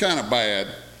it was kind of bad.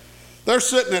 They're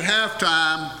sitting at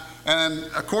halftime, and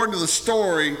according to the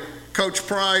story, Coach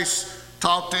Price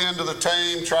talked into the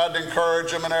team, tried to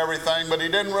encourage them and everything, but he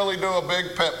didn't really do a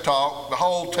big pep talk. The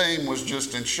whole team was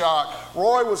just in shock.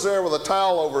 Roy was there with a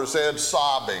towel over his head,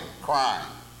 sobbing, crying.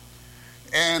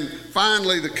 And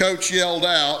finally, the coach yelled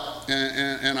out,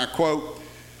 and I quote,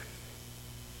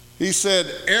 he said,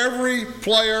 "Every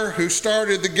player who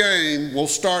started the game will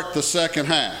start the second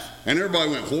half." And everybody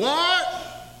went, "What?"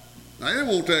 I didn't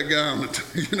want that guy on the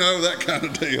team, you know, that kind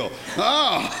of deal.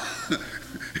 Oh.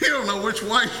 You don't know which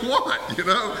way's what, you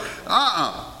know?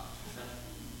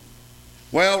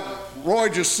 Well, Roy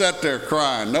just sat there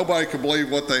crying. Nobody could believe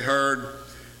what they heard.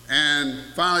 And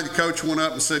finally the coach went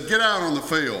up and said, "Get out on the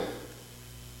field."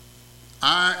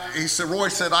 Roy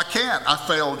said, "I can't. I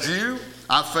failed you.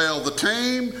 I failed the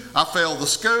team. I failed the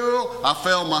school. I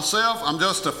failed myself. I'm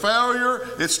just a failure.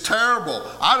 It's terrible.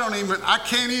 I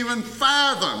can't even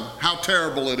fathom how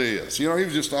terrible it is." You know, he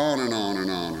was just on and on and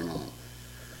on and on.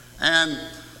 And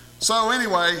so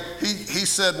anyway, he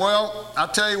said, "Well, I'll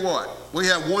tell you what, we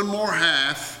have one more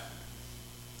half.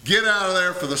 Get out of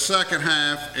there for the second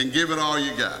half and give it all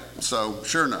you got." So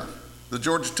sure enough, the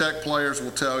Georgia Tech players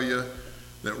will tell you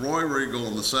that Roy Riegel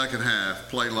in the second half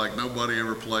played like nobody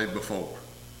ever played before.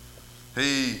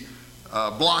 He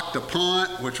blocked a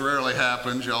punt, which rarely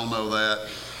happens, y'all know that.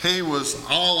 He was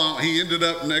he ended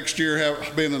up next year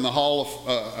being in the Hall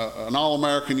of, an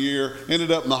All-American year,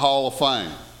 ended up in the Hall of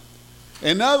Fame.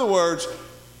 In other words,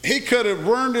 he could have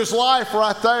ruined his life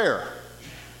right there.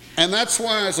 And that's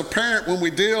why as a parent, when we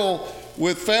deal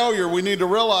with failure, we need to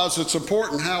realize it's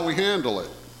important how we handle it,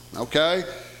 okay?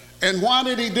 And why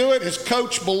did he do it? His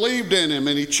coach believed in him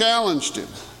and he challenged him.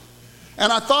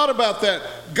 And I thought about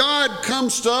that. God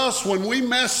comes to us when we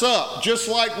mess up, just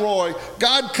like Roy.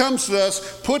 God comes to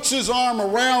us, puts his arm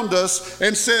around us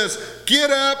and says,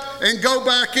 "Get up and go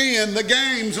back in. The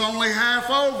game's only half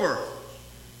over."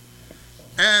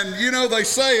 And you know, they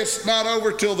say it's not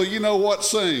over till the you-know-what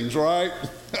sings, right?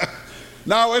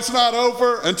 No, it's not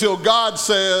over until God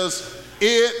says,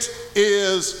 "It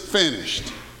is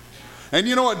finished." And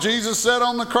you know what Jesus said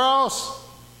on the cross?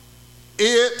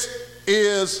 It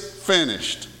is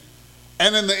finished.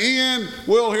 And in the end,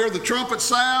 we'll hear the trumpet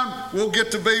sound, we'll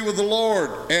get to be with the Lord.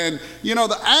 And you know,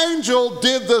 the angel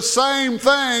did the same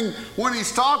thing when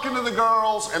he's talking to the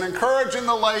girls and encouraging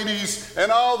the ladies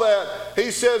and all that. He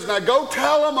says, "Now go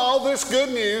tell them all this good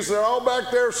news. They're all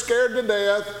back there scared to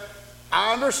death.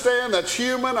 I understand that's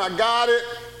human, I got it.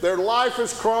 Their life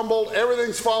has crumbled,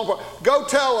 everything's fallen apart. Go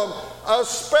tell them,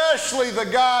 especially the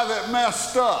guy that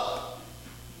messed up.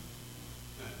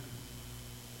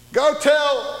 Go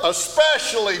tell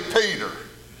especially Peter."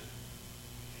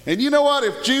 And you know what?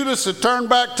 If Judas had turned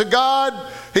back to God,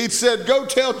 he'd said, "Go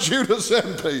tell Judas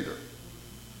and Peter."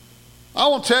 I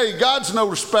want to tell you, God's no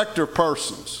respecter of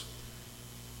persons.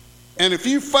 And if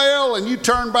you fail and you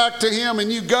turn back to him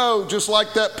and you go, just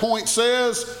like that point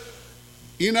says,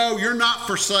 you know, you're not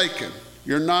forsaken.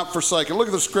 You're not forsaken. Look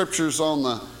at the scriptures on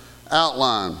the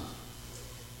outline.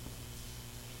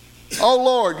 Oh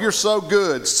Lord, you're so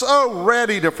good, so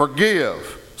ready to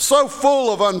forgive, so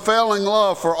full of unfailing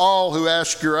love for all who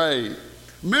ask your aid.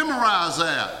 Memorize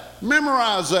that.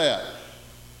 Memorize that.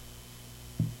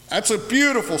 That's a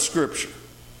beautiful scripture.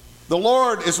 The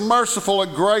Lord is merciful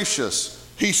and gracious.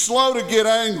 He's slow to get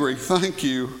angry. Thank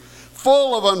you.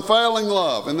 Full of unfailing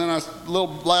love. And then a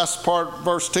little last part,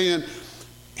 verse 10.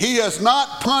 He has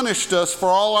not punished us for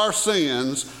all our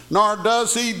sins, nor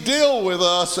does he deal with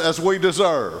us as we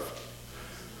deserve.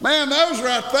 Man, those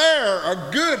right there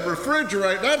are good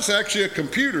refrigerate. That's actually a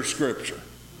computer scripture.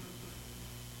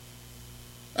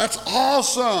 That's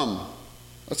awesome.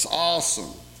 That's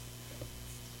awesome.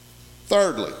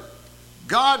 Thirdly,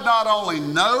 God not only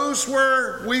knows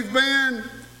where we've been,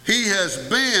 he has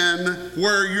been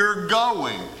where you're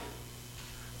going.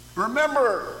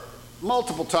 Remember,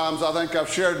 multiple times I think I've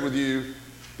shared with you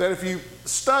that if you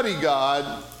study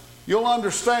God, you'll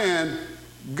understand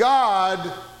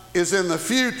God is in the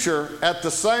future at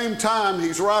the same time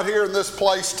he's right here in this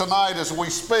place tonight as we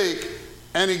speak,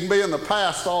 and he can be in the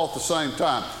past all at the same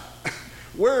time.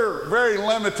 We're very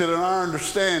limited in our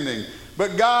understanding,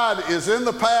 but God is in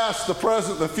the past, the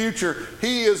present, the future.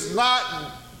 He is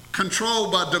not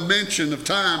controlled by dimension of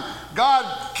time.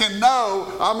 God can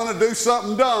know I'm going to do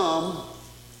something dumb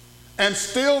and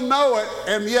still know it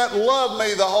and yet love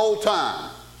me the whole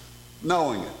time,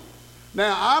 knowing it.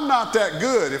 Now, I'm not that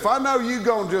good. If I know you're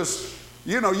going to just,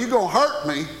 you're going to hurt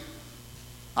me,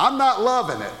 I'm not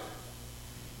loving it.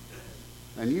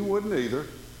 And you wouldn't either.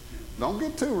 Don't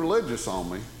get too religious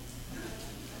on me.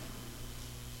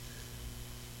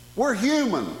 We're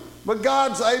human, but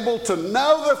God's able to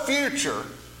know the future,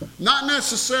 not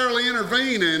necessarily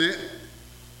intervene in it,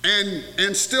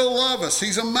 and still love us.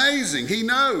 He's amazing. He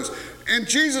knows. And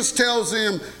Jesus tells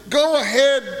him, go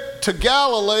ahead to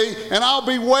Galilee and I'll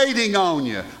be waiting on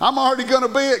you. I'm already going to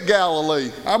be at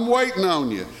Galilee. I'm waiting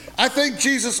on you. I think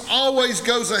Jesus always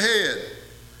goes ahead.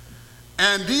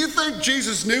 And do you think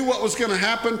Jesus knew what was going to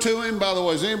happen to him? By the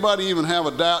way, does anybody even have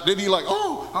a doubt? Did he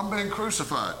I'm being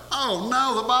crucified? Oh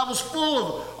no, the Bible's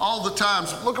full of all the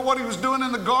times. Look at what he was doing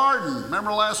in the garden.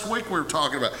 Remember last week we were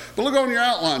talking about. But look on your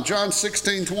outline, John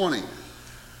 16:20.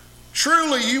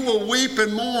 Truly you will weep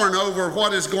and mourn over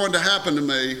what is going to happen to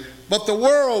me, but the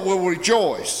world will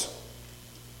rejoice.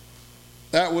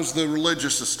 That was the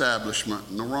religious establishment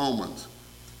and the Romans.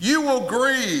 You will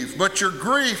grieve, but your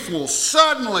grief will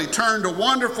suddenly turn to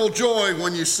wonderful joy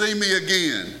when you see me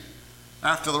again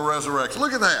after the resurrection.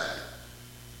 Look at that.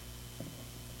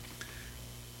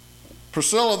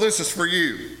 Priscilla, this is for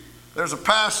you. There's a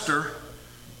pastor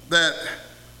that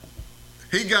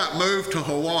he got moved to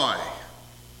Hawaii.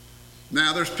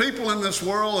 Now, there's people in this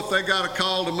world, if they got a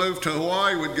call to move to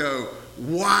Hawaii, would go,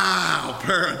 wow,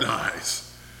 paradise.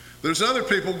 There's other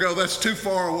people who go, that's too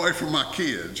far away from my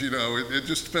kids. It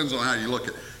just depends on how you look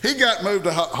at it. He got moved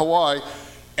to Hawaii,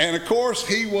 and of course,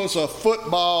 he was a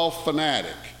football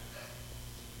fanatic.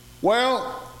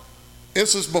 Well,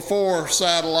 this is before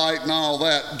satellite and all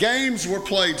that. Games were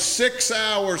played 6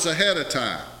 hours ahead of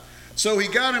time. So he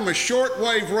got him a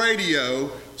shortwave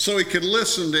radio so he could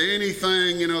listen to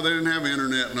anything, they didn't have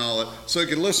internet and all that, so he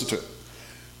could listen to it.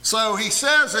 So he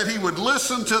says that he would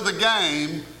listen to the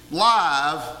game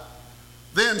live,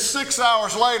 then 6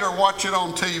 hours later watch it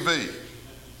on TV,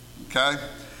 okay?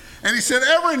 And he said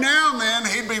every now and then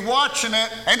he'd be watching it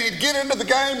and he'd get into the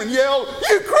game and yell,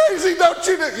 you crazy, don't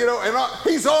you know, and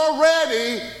he's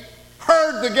already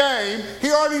heard the game.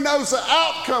 He already knows the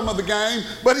outcome of the game,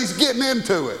 but he's getting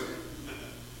into it.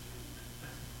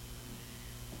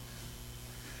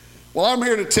 Well, I'm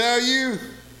here to tell you,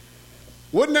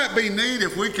 wouldn't that be neat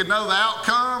if we could know the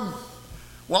outcome?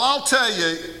 Well, I'll tell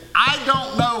you, I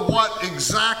don't know what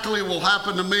exactly will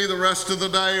happen to me the rest of the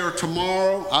day or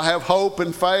tomorrow. I have hope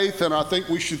and faith, and I think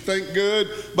we should think good,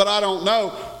 but I don't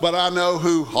know. But I know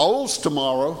who holds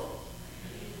tomorrow.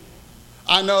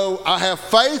 I know I have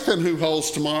faith in who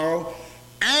holds tomorrow,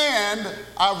 and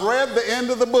I've read the end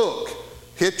of the book.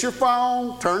 Hit your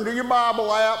phone, turn to your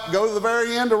Bible app, go to the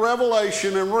very end of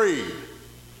Revelation and read.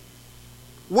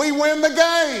 We win the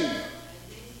game.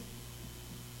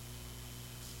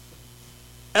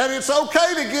 And it's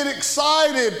okay to get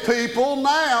excited, people,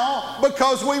 now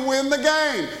because we win the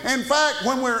game. In fact,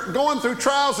 when we're going through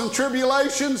trials and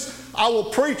tribulations, I will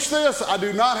preach this. I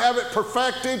do not have it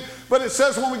perfected, but it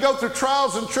says when we go through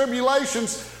trials and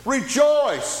tribulations,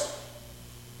 rejoice.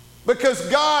 Because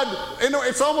God,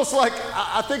 it's almost like,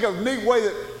 I think of a neat way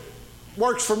that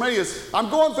works for me is, I'm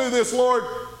going through this, Lord,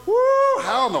 woo,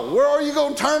 how in the world are you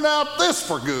going to turn out this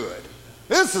for good?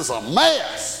 This is a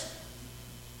mess.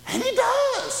 And he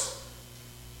does.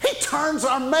 He turns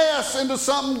our mess into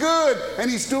something good. And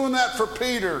he's doing that for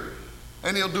Peter.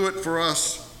 And he'll do it for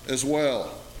us as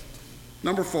well.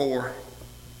 Number 4,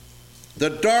 the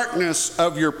darkness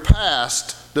of your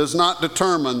past does not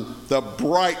determine the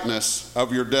brightness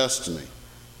of your destiny.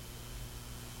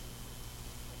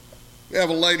 We have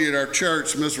a lady at our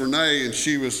church, Miss Renee, and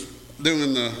she was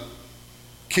doing the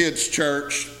kids'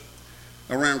 church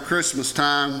around Christmas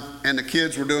time, and the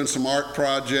kids were doing some art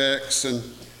projects, and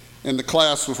the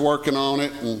class was working on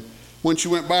it. And when she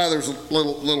went by, there was a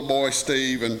little boy,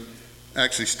 Stephen,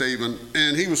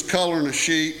 and he was coloring a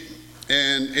sheet,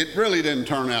 and it really didn't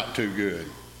turn out too good.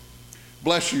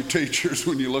 Bless you, teachers,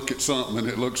 when you look at something and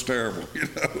it looks terrible, you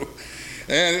know.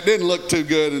 And it didn't look too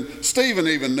good, and Stephen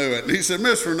even knew it. And he said,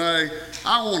 Miss Renee,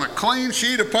 I want a clean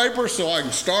sheet of paper so I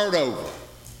can start over.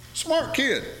 Smart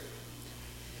kid.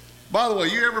 By the way,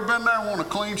 you ever been there and want a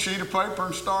clean sheet of paper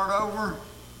and start over?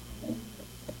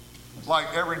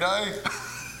 Like every day?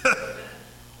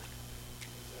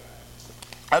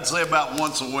 I'd say about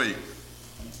once a week.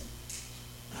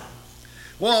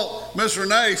 Well, Miss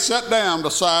Renee sat down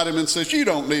beside him and says, you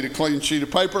don't need a clean sheet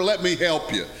of paper. Let me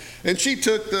help you. And she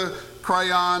took the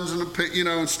crayons and,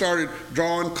 and started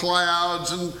drawing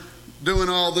clouds and doing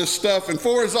all this stuff. And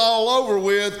before it's all over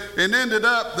with, and ended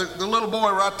up, the little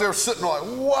boy right there sitting like,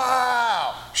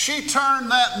 wow, she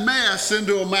turned that mess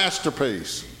into a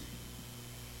masterpiece.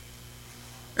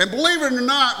 And believe it or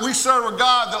not, we serve a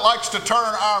God that likes to turn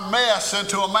our mess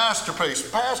into a masterpiece.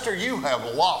 Pastor, you have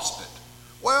lost it.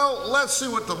 Well, let's see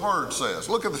what the word says.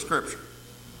 Look at the scripture.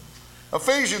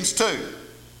 Ephesians 2.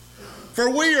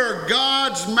 For we are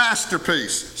God's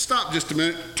masterpiece. Stop just a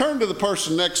minute. Turn to the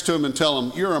person next to him and tell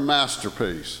him, you're a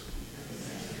masterpiece.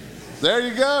 There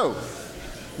you go.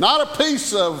 Not a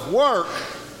piece of work,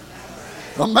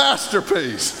 a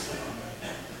masterpiece.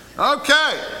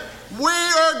 Okay. We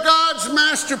are God's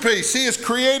masterpiece. He has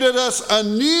created us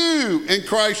anew in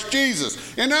Christ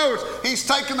Jesus. In other words, he's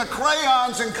taken the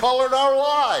crayons and colored our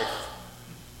life.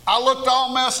 I looked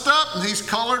all messed up and he's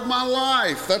colored my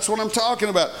life. That's what I'm talking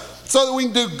about. So that we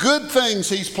can do good things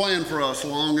he's planned for us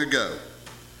long ago.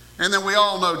 And then we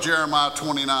all know Jeremiah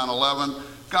 29:11.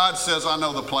 God says, I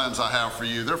know the plans I have for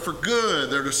you. They're for good.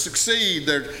 They're to succeed.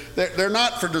 They're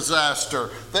not for disaster.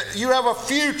 You have a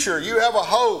future. You have a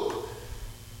hope.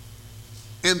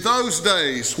 In those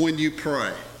days when you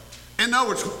pray. In other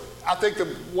words, I think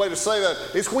the way to say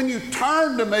that is when you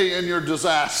turn to me in your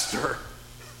disaster.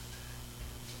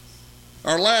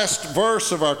 Our last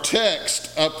verse of our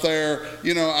text up there,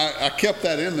 I kept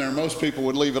that in there. Most people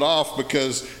would leave it off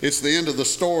because it's the end of the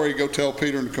story. Go tell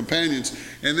Peter and the companions.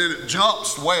 And then it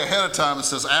jumps way ahead of time and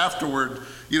says afterward,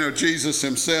 Jesus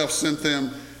himself sent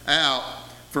them out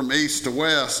from east to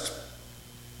west.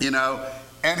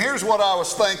 And here's what I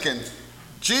was thinking.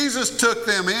 Jesus took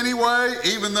them anyway,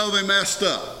 even though they messed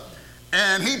up.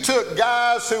 And he took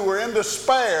guys who were in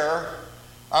despair,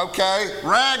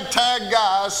 ragtag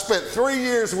guys, spent 3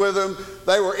 years with them.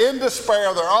 They were in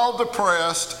despair. They're all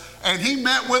depressed. And he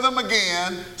met with them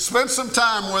again, spent some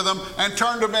time with them, and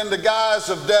turned them into guys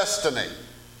of destiny.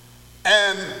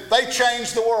 And they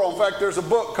changed the world. In fact, there's a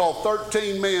book called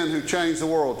 13 Men Who Changed the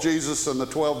World. Jesus and the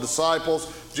 12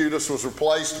 disciples. Judas was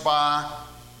replaced by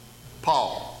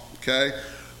Paul.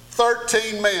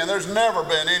 13 men. There's never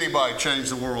been anybody change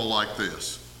the world like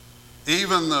this.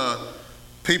 Even the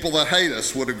people that hate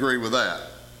us would agree with that.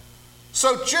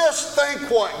 So just think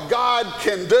what God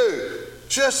can do.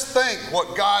 Just think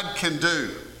what God can do.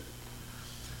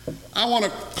 I want to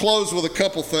close with a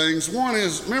couple things. One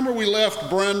is, remember we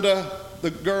left Brenda, the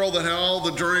girl that had all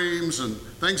the dreams and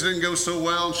things didn't go so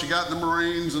well, and she got in the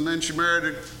Marines, and then she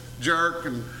married a jerk,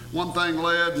 and one thing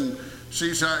led, and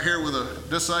she's out here with a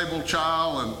disabled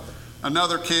child and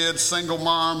another kid, single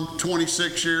mom,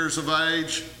 26 years of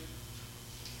age.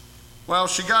 Well,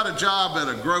 she got a job at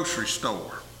a grocery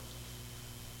store.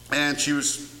 And she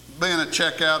was being a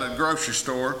checkout at a grocery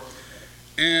store.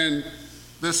 And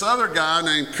this other guy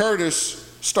named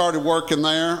Curtis started working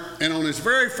there. And on his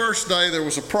very first day, there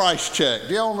was a price check.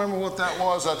 Do y'all remember what that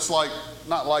was? That's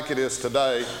not like it is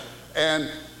today. And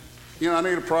I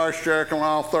need a price check on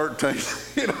all 13.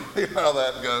 You know how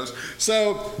that goes.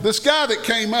 So this guy that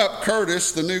came up,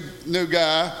 Curtis, the new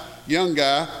guy, young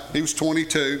guy, he was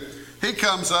 22. He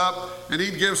comes up and he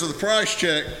gives her the price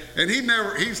check, and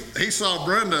he saw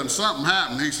Brenda and something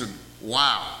happened. He said,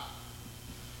 "Wow."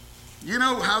 You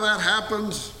know how that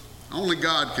happens? Only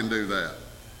God can do that.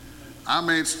 I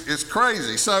mean, it's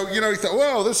crazy. So he thought,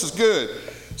 "Well, this is good."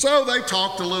 So they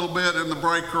talked a little bit in the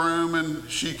break room, and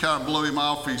she kind of blew him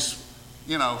off. He's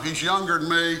younger than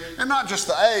me, and not just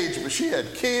the age, but she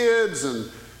had kids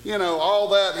and, all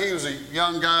that. He was a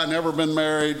young guy, never been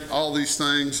married, all these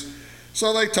things.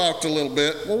 So they talked a little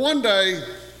bit. Well, one day,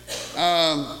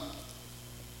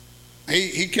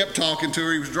 he kept talking to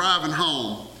her. He was driving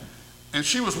home, and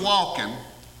she was walking,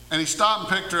 and he stopped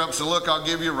and picked her up and said, "Look, I'll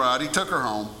give you a ride." He took her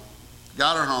home,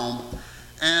 got her home,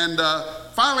 and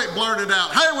finally it blurted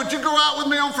out, "Hey, would you go out with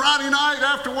me on Friday night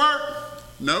after work?"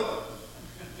 "Nope."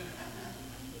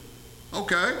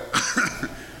 "Okay."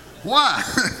 "Why?"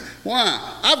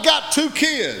 "Why?" "I've got 2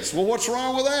 kids." "Well, what's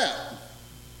wrong with that?"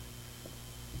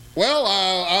 "Well,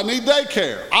 I need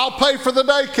daycare." "I'll pay for the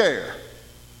daycare."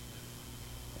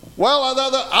 "Well, I'll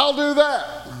do that."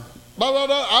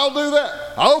 "I'll do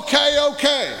that."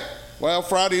 Okay. Well,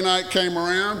 Friday night came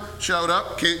around, showed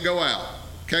up, can't go out.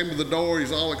 Came to the door,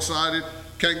 he's all excited,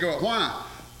 can't go out. "Why?"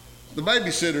 "The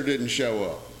babysitter didn't show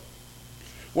up."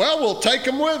 "Well, we'll take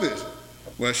him with us."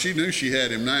 Well, she knew she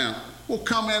had him now. "Well,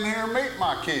 come in here and meet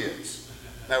my kids."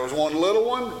 There was one little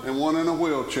one and one in a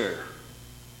wheelchair.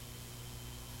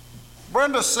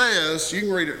 Brenda says, you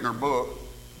can read it in her book,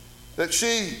 that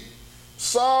she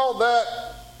saw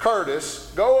that Curtis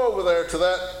go over there to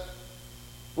that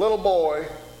little boy,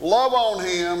 love on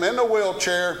him in the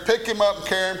wheelchair, pick him up and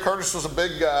carry him. Curtis was a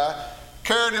big guy.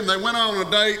 Carried him. They went on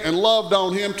a date and loved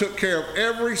on him, took care of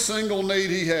every single need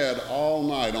he had all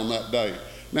night on that date.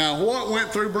 Now, what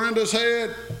went through Brenda's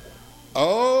head?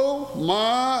 Oh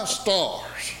my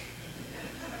stars.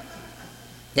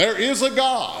 There is a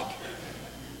God.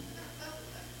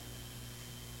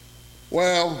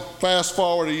 Well, fast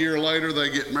forward a year later, they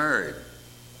get married.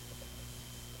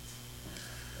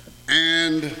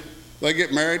 And they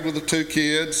get married with the 2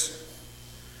 kids.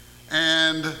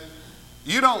 And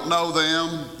you don't know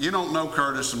them. You don't know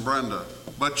Curtis and Brenda.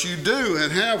 But you do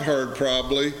and have heard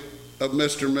probably of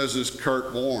Mr. and Mrs.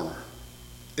 Kurt Warner.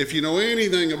 If you know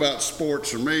anything about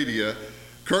sports or media,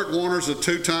 Kurt Warner's a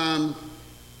 2-time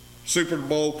Super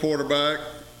Bowl quarterback,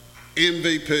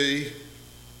 MVP,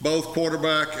 both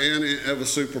quarterback and of a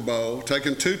Super Bowl,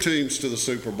 taken 2 teams to the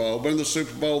Super Bowl, been to the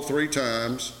Super Bowl 3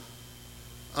 times.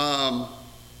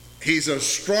 He's a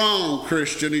strong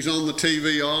Christian. He's on the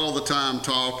TV all the time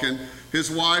talking.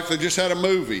 His wife, they just had a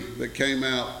movie that came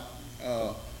out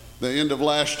the end of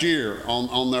last year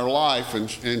on their life,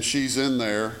 and she's in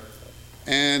there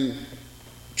and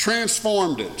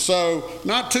transformed it. So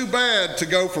not too bad to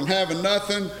go from having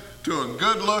nothing to a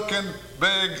good-looking,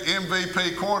 big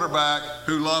MVP quarterback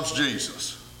who loves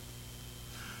Jesus.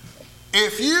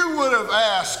 If you would have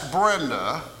asked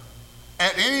Brenda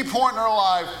at any point in her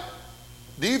life,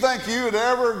 do you think you would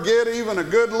ever get even a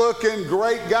good-looking,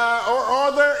 great guy? Or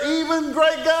are there even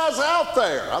great guys out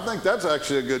there? I think that's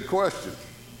actually a good question.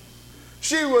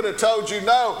 She would have told you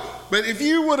no. But if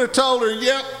you would have told her,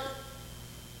 yep,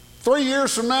 3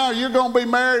 years from now you're going to be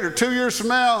married, or 2 years from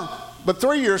now, but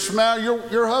 3 years from now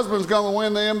your husband's going to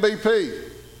win the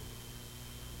MVP.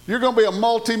 You're going to be a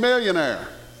multimillionaire.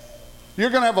 You're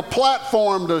going to have a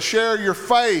platform to share your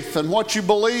faith and what you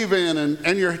believe in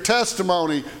and your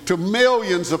testimony to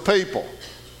millions of people.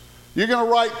 You're going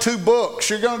to write 2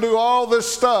 books. You're going to do all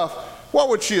this stuff. What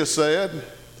would she have said?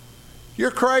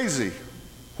 You're crazy.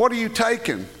 What are you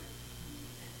taking?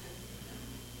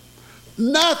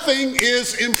 Nothing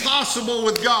is impossible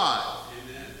with God.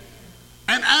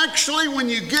 And actually, when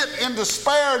you get in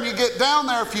despair and you get down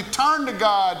there, if you turn to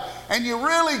God and you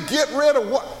really get rid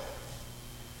of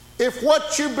if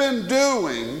what you've been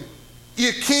doing,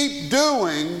 you keep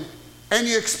doing, and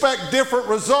you expect different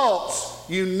results,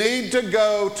 you need to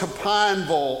go to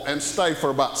Pineville and stay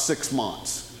for about 6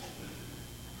 months.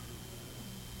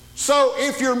 So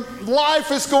if your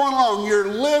life is going along, you're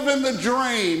living the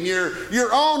dream,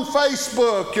 you're on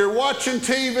Facebook, you're watching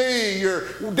TV, you're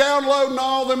downloading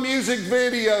all the music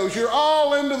videos, you're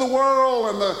all into the world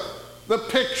and the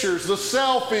pictures, the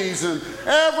selfies, and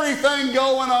everything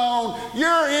going on,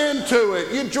 you're into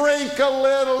it. You drink a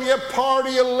little, you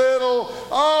party a little.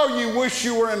 Oh, you wish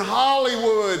you were in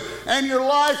Hollywood, and your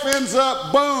life ends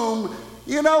up, boom.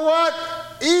 You know what?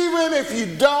 Even if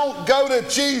you don't go to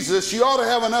Jesus, you ought to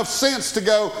have enough sense to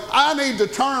go, I need to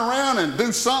turn around and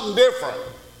do something different.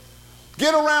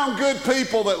 Get around good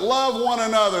people that love one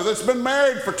another, that's been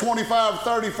married for 25,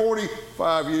 30,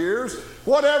 45 years.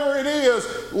 Whatever it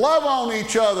is, love on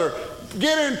each other.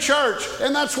 Get in church.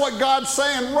 And that's what God's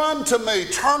saying. Run to me.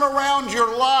 Turn around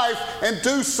your life and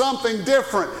do something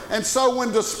different. And so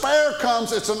when despair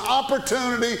comes, it's an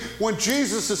opportunity when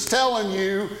Jesus is telling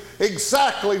you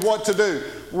exactly what to do.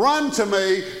 Run to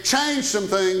me. Change some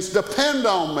things. Depend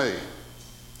on me.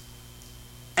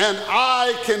 and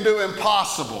I can do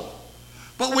impossible.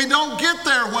 But we don't get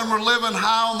there when we're living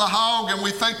high on the hog and we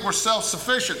think we're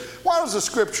self-sufficient. Why does the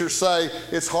scripture say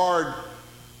it's hard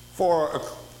for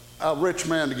a rich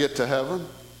man to get to heaven?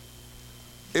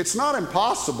 It's not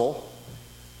impossible.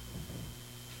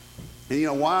 And you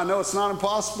know why I know it's not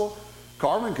impossible?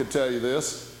 Carmen could tell you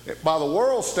this. By the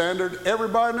world standard,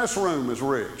 everybody in this room is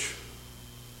rich.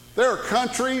 There are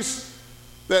countries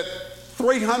that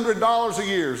 $300 a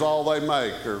year is all they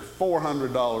make, or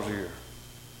 $400 a year.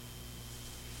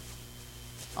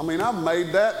 I mean, I've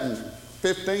made that in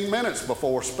 15 minutes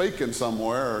before speaking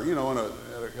somewhere, or, you know,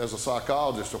 as a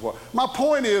psychologist or what. My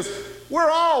point is, we're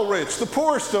all rich. The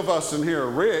poorest of us in here are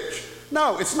rich.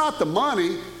 No, it's not the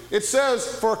money. It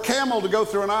says for a camel to go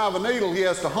through an eye of a needle, he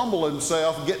has to humble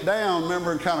himself, get down,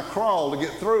 remember, and kind of crawl to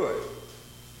get through it.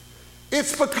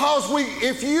 It's because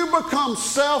if you become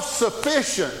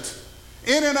self-sufficient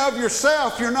in and of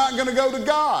yourself, you're not going to go to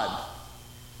God.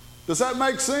 Does that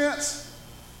make sense?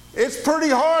 It's pretty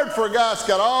hard for a guy that's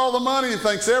got all the money and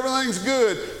thinks everything's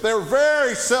good. They're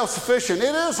very self-sufficient.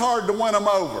 It is hard to win them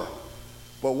over.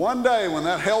 But one day when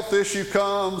that health issue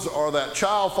comes, or that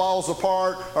child falls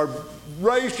apart, or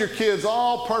raised your kids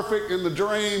all perfect in the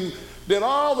dream, did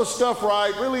all the stuff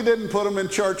right, really didn't put them in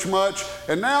church much,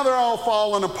 and now they're all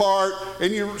falling apart,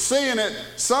 and you're seeing it,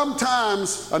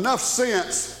 sometimes enough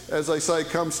sense, as they say,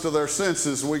 comes to their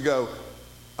senses, we go,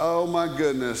 oh my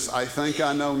goodness, I think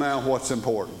I know now what's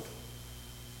important.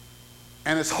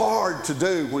 And it's hard to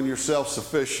do when you're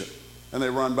self-sufficient. And they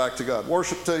run back to God.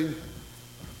 Worship team.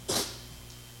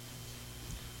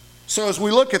 So as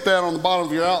we look at that on the bottom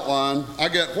of your outline, I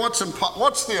get what's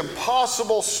the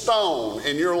impossible stone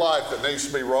in your life that needs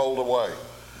to be rolled away?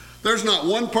 There's not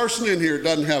one person in here that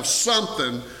doesn't have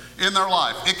something in their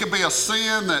life. It could be a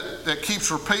sin that keeps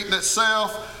repeating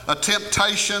itself, a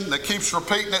temptation that keeps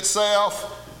repeating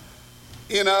itself.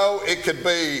 You know, it could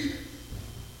be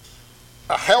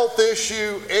a health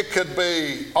issue. It could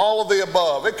be all of the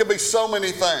above. It could be so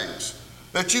many things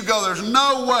that you go, there's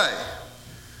no way.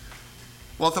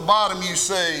 Well, at the bottom you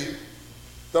see,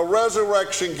 the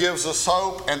resurrection gives us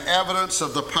hope and evidence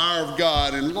of the power of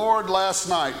God. And Lord last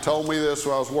night told me this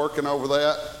when I was working over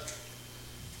that.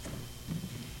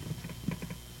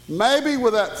 Maybe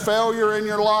with that failure in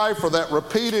your life or that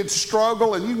repeated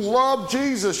struggle, and you love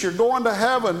Jesus, you're going to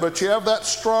heaven, but you have that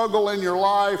struggle in your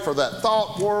life or that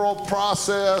thought world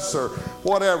process or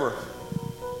whatever.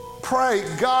 Pray,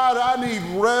 God, I need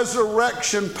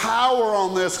resurrection power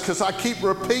on this because I keep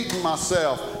repeating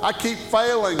myself. I keep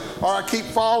failing or I keep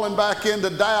falling back into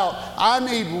doubt. I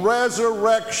need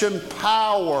resurrection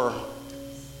power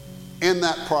in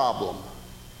that problem.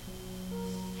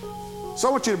 So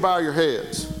I want you to bow your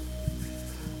heads.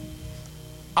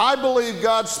 I believe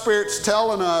God's Spirit's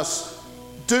telling us,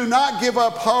 do not give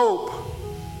up hope.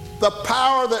 The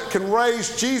power that can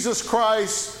raise Jesus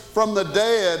Christ from the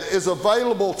dead is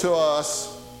available to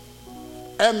us.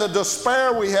 And the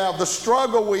despair we have, the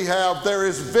struggle we have, there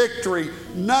is victory.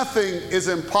 Nothing is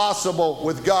impossible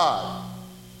with God.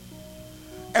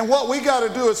 And what we got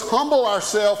to do is humble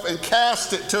ourselves and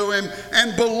cast it to Him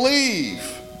and believe.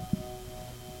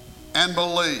 And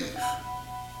believe.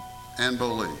 And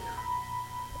believe.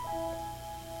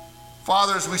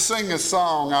 Father, as we sing this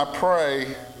song, I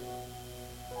pray,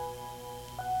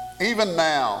 even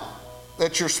now,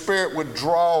 that your Spirit would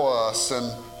draw us.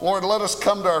 And Lord, let us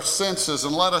come to our senses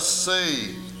and let us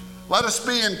see. Let us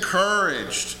be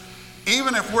encouraged,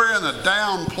 even if we're in a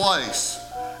down place.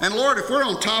 And Lord, if we're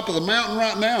on top of the mountain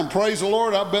right now, and praise the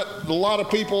Lord, I bet a lot of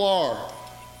people are.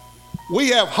 We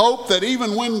have hope that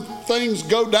even when things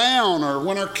go down or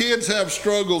when our kids have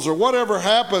struggles or whatever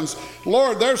happens,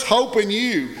 Lord, there's hope in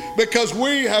you because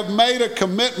we have made a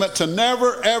commitment to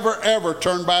never, ever, ever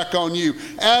turn back on you.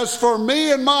 As for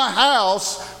me and my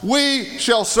house, we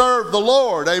shall serve the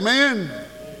Lord. Amen?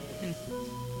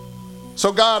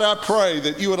 So God, I pray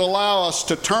that you would allow us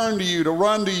to turn to you, to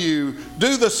run to you,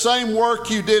 do the same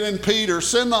work you did in Peter.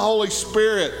 Send the Holy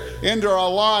Spirit into our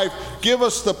life. Give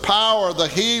us the power, the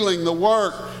healing, the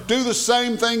work. Do the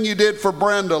same thing you did for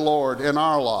Brenda, Lord, in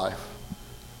our life.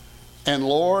 And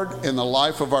Lord, in the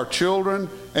life of our children,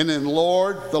 and in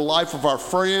Lord, the life of our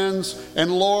friends.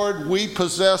 And Lord, we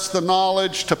possess the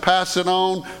knowledge to pass it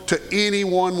on to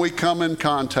anyone we come in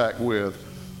contact with.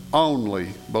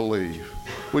 Only believe.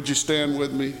 Would you stand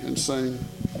with me and sing?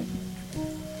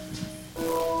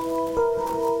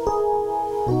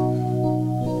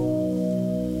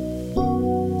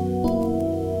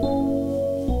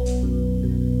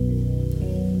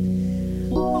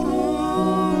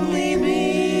 Only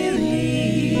believe.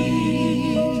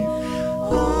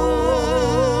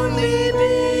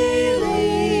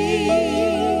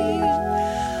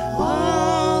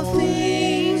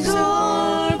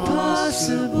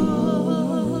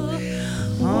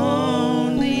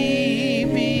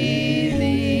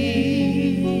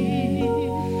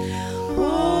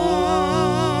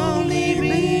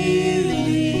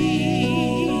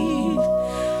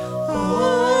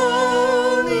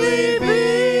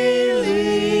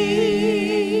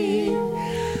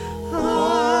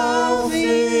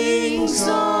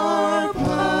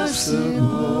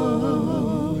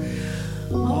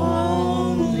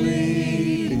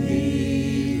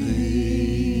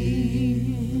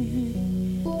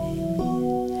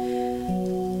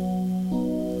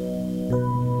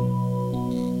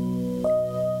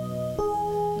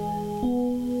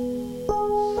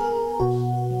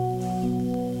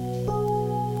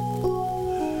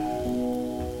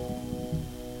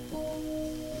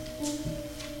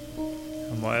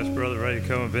 I'm going to ask Brother Ray to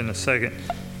come up in a second.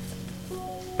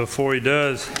 Before he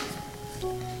does,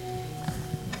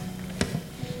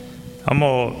 I'm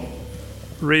going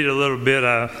to read a little bit.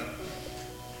 I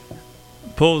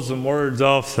pulled some words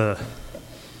off the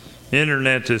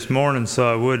internet this morning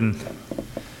so I wouldn't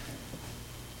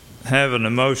have an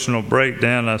emotional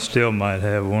breakdown. I still might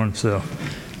have one, so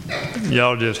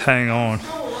y'all just hang on.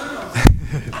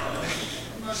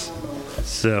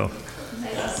 So,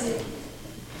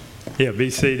 yeah,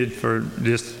 be seated for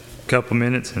just a couple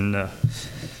minutes. And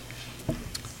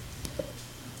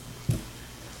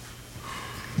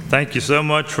thank you so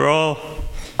much for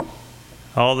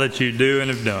all that you do and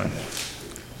have done.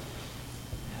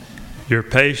 Your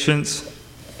patience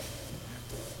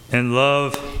and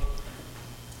love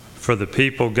for the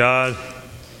people God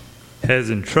has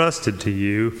entrusted to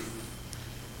you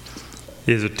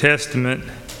is a testament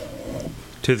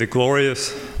to the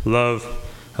glorious love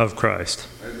of Christ.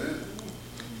 Amen.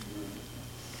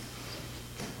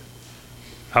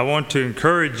 I want to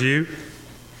encourage you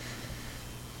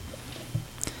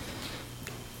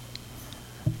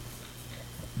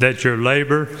that your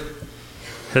labor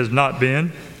has not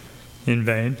been in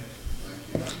vain.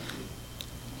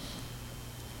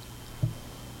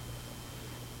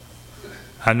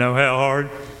 I know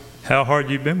how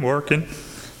hard you've been working,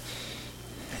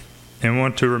 and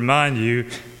want to remind you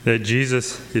that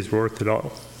Jesus is worth it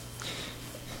all,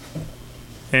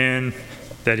 and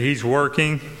that He's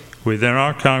working within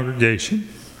our congregation.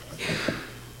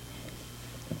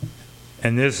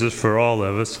 And this is for all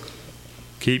of us.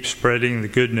 Keep spreading the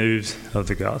good news of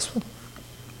the gospel.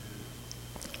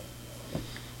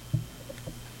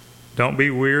 Don't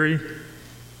be weary,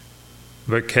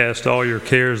 but cast all your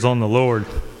cares on the Lord.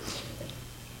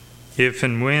 If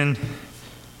and when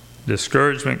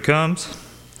discouragement comes,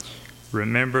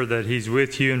 remember that He's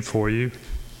with you and for you.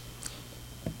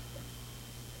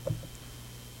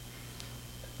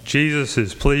 Jesus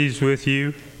is pleased with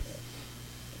you,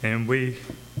 and we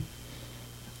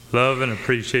love and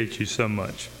appreciate you so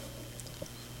much.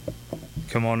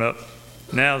 Come on up.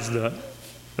 Now's the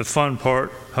fun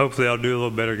part. Hopefully I'll do a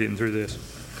little better getting through this.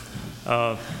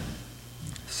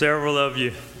 Several of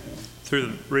you through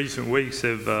the recent weeks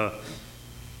have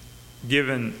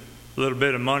given a little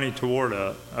bit of money toward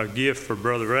a gift for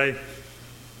Brother Ray.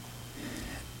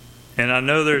 And I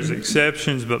know there's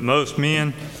exceptions, but most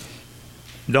men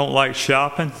don't like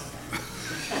shopping.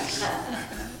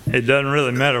 It doesn't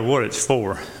really matter what it's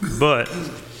for. But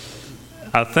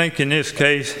I think in this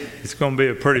case, it's going to be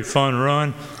a pretty fun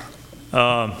run.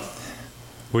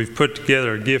 We've put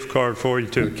together a gift card for you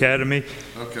to Academy.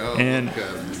 Okay, and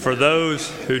Academy. For those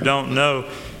who don't know,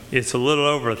 it's a little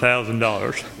over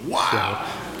 $1,000. Wow.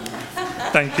 So,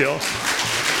 thank you all.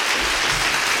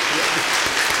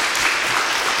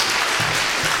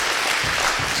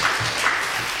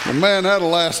 Well, man, that'll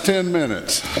last 10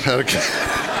 minutes at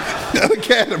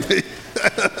Academy.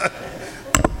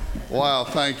 Wow,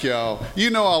 thank y'all. You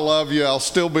know I love you. I'll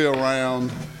still be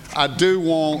around. I do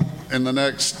want, in the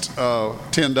next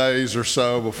 10 days or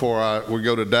so before we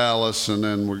go to Dallas, and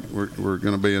then we're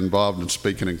going to be involved in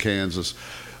speaking in Kansas.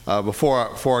 Before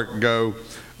I go,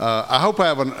 I hope I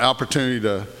have an opportunity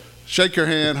to shake your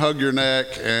hand, hug your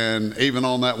neck, and even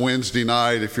on that Wednesday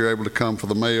night, if you're able to come for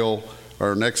the meal,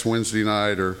 or next Wednesday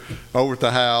night, or over at the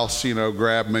house,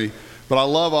 grab me. But I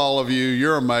love all of you.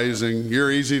 You're amazing.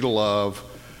 You're easy to love.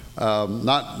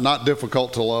 Not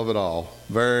difficult to love at all.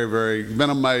 Very, very,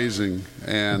 been amazing.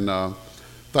 And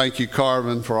thank you,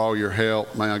 Carvin, for all your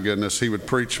help. My goodness, he would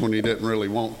preach when he didn't really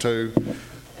want to,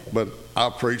 but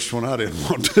I preached when I didn't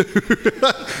want to.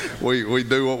 we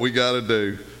do what we got to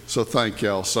do. So thank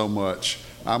y'all so much.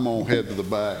 I'm going to head to the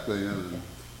back then.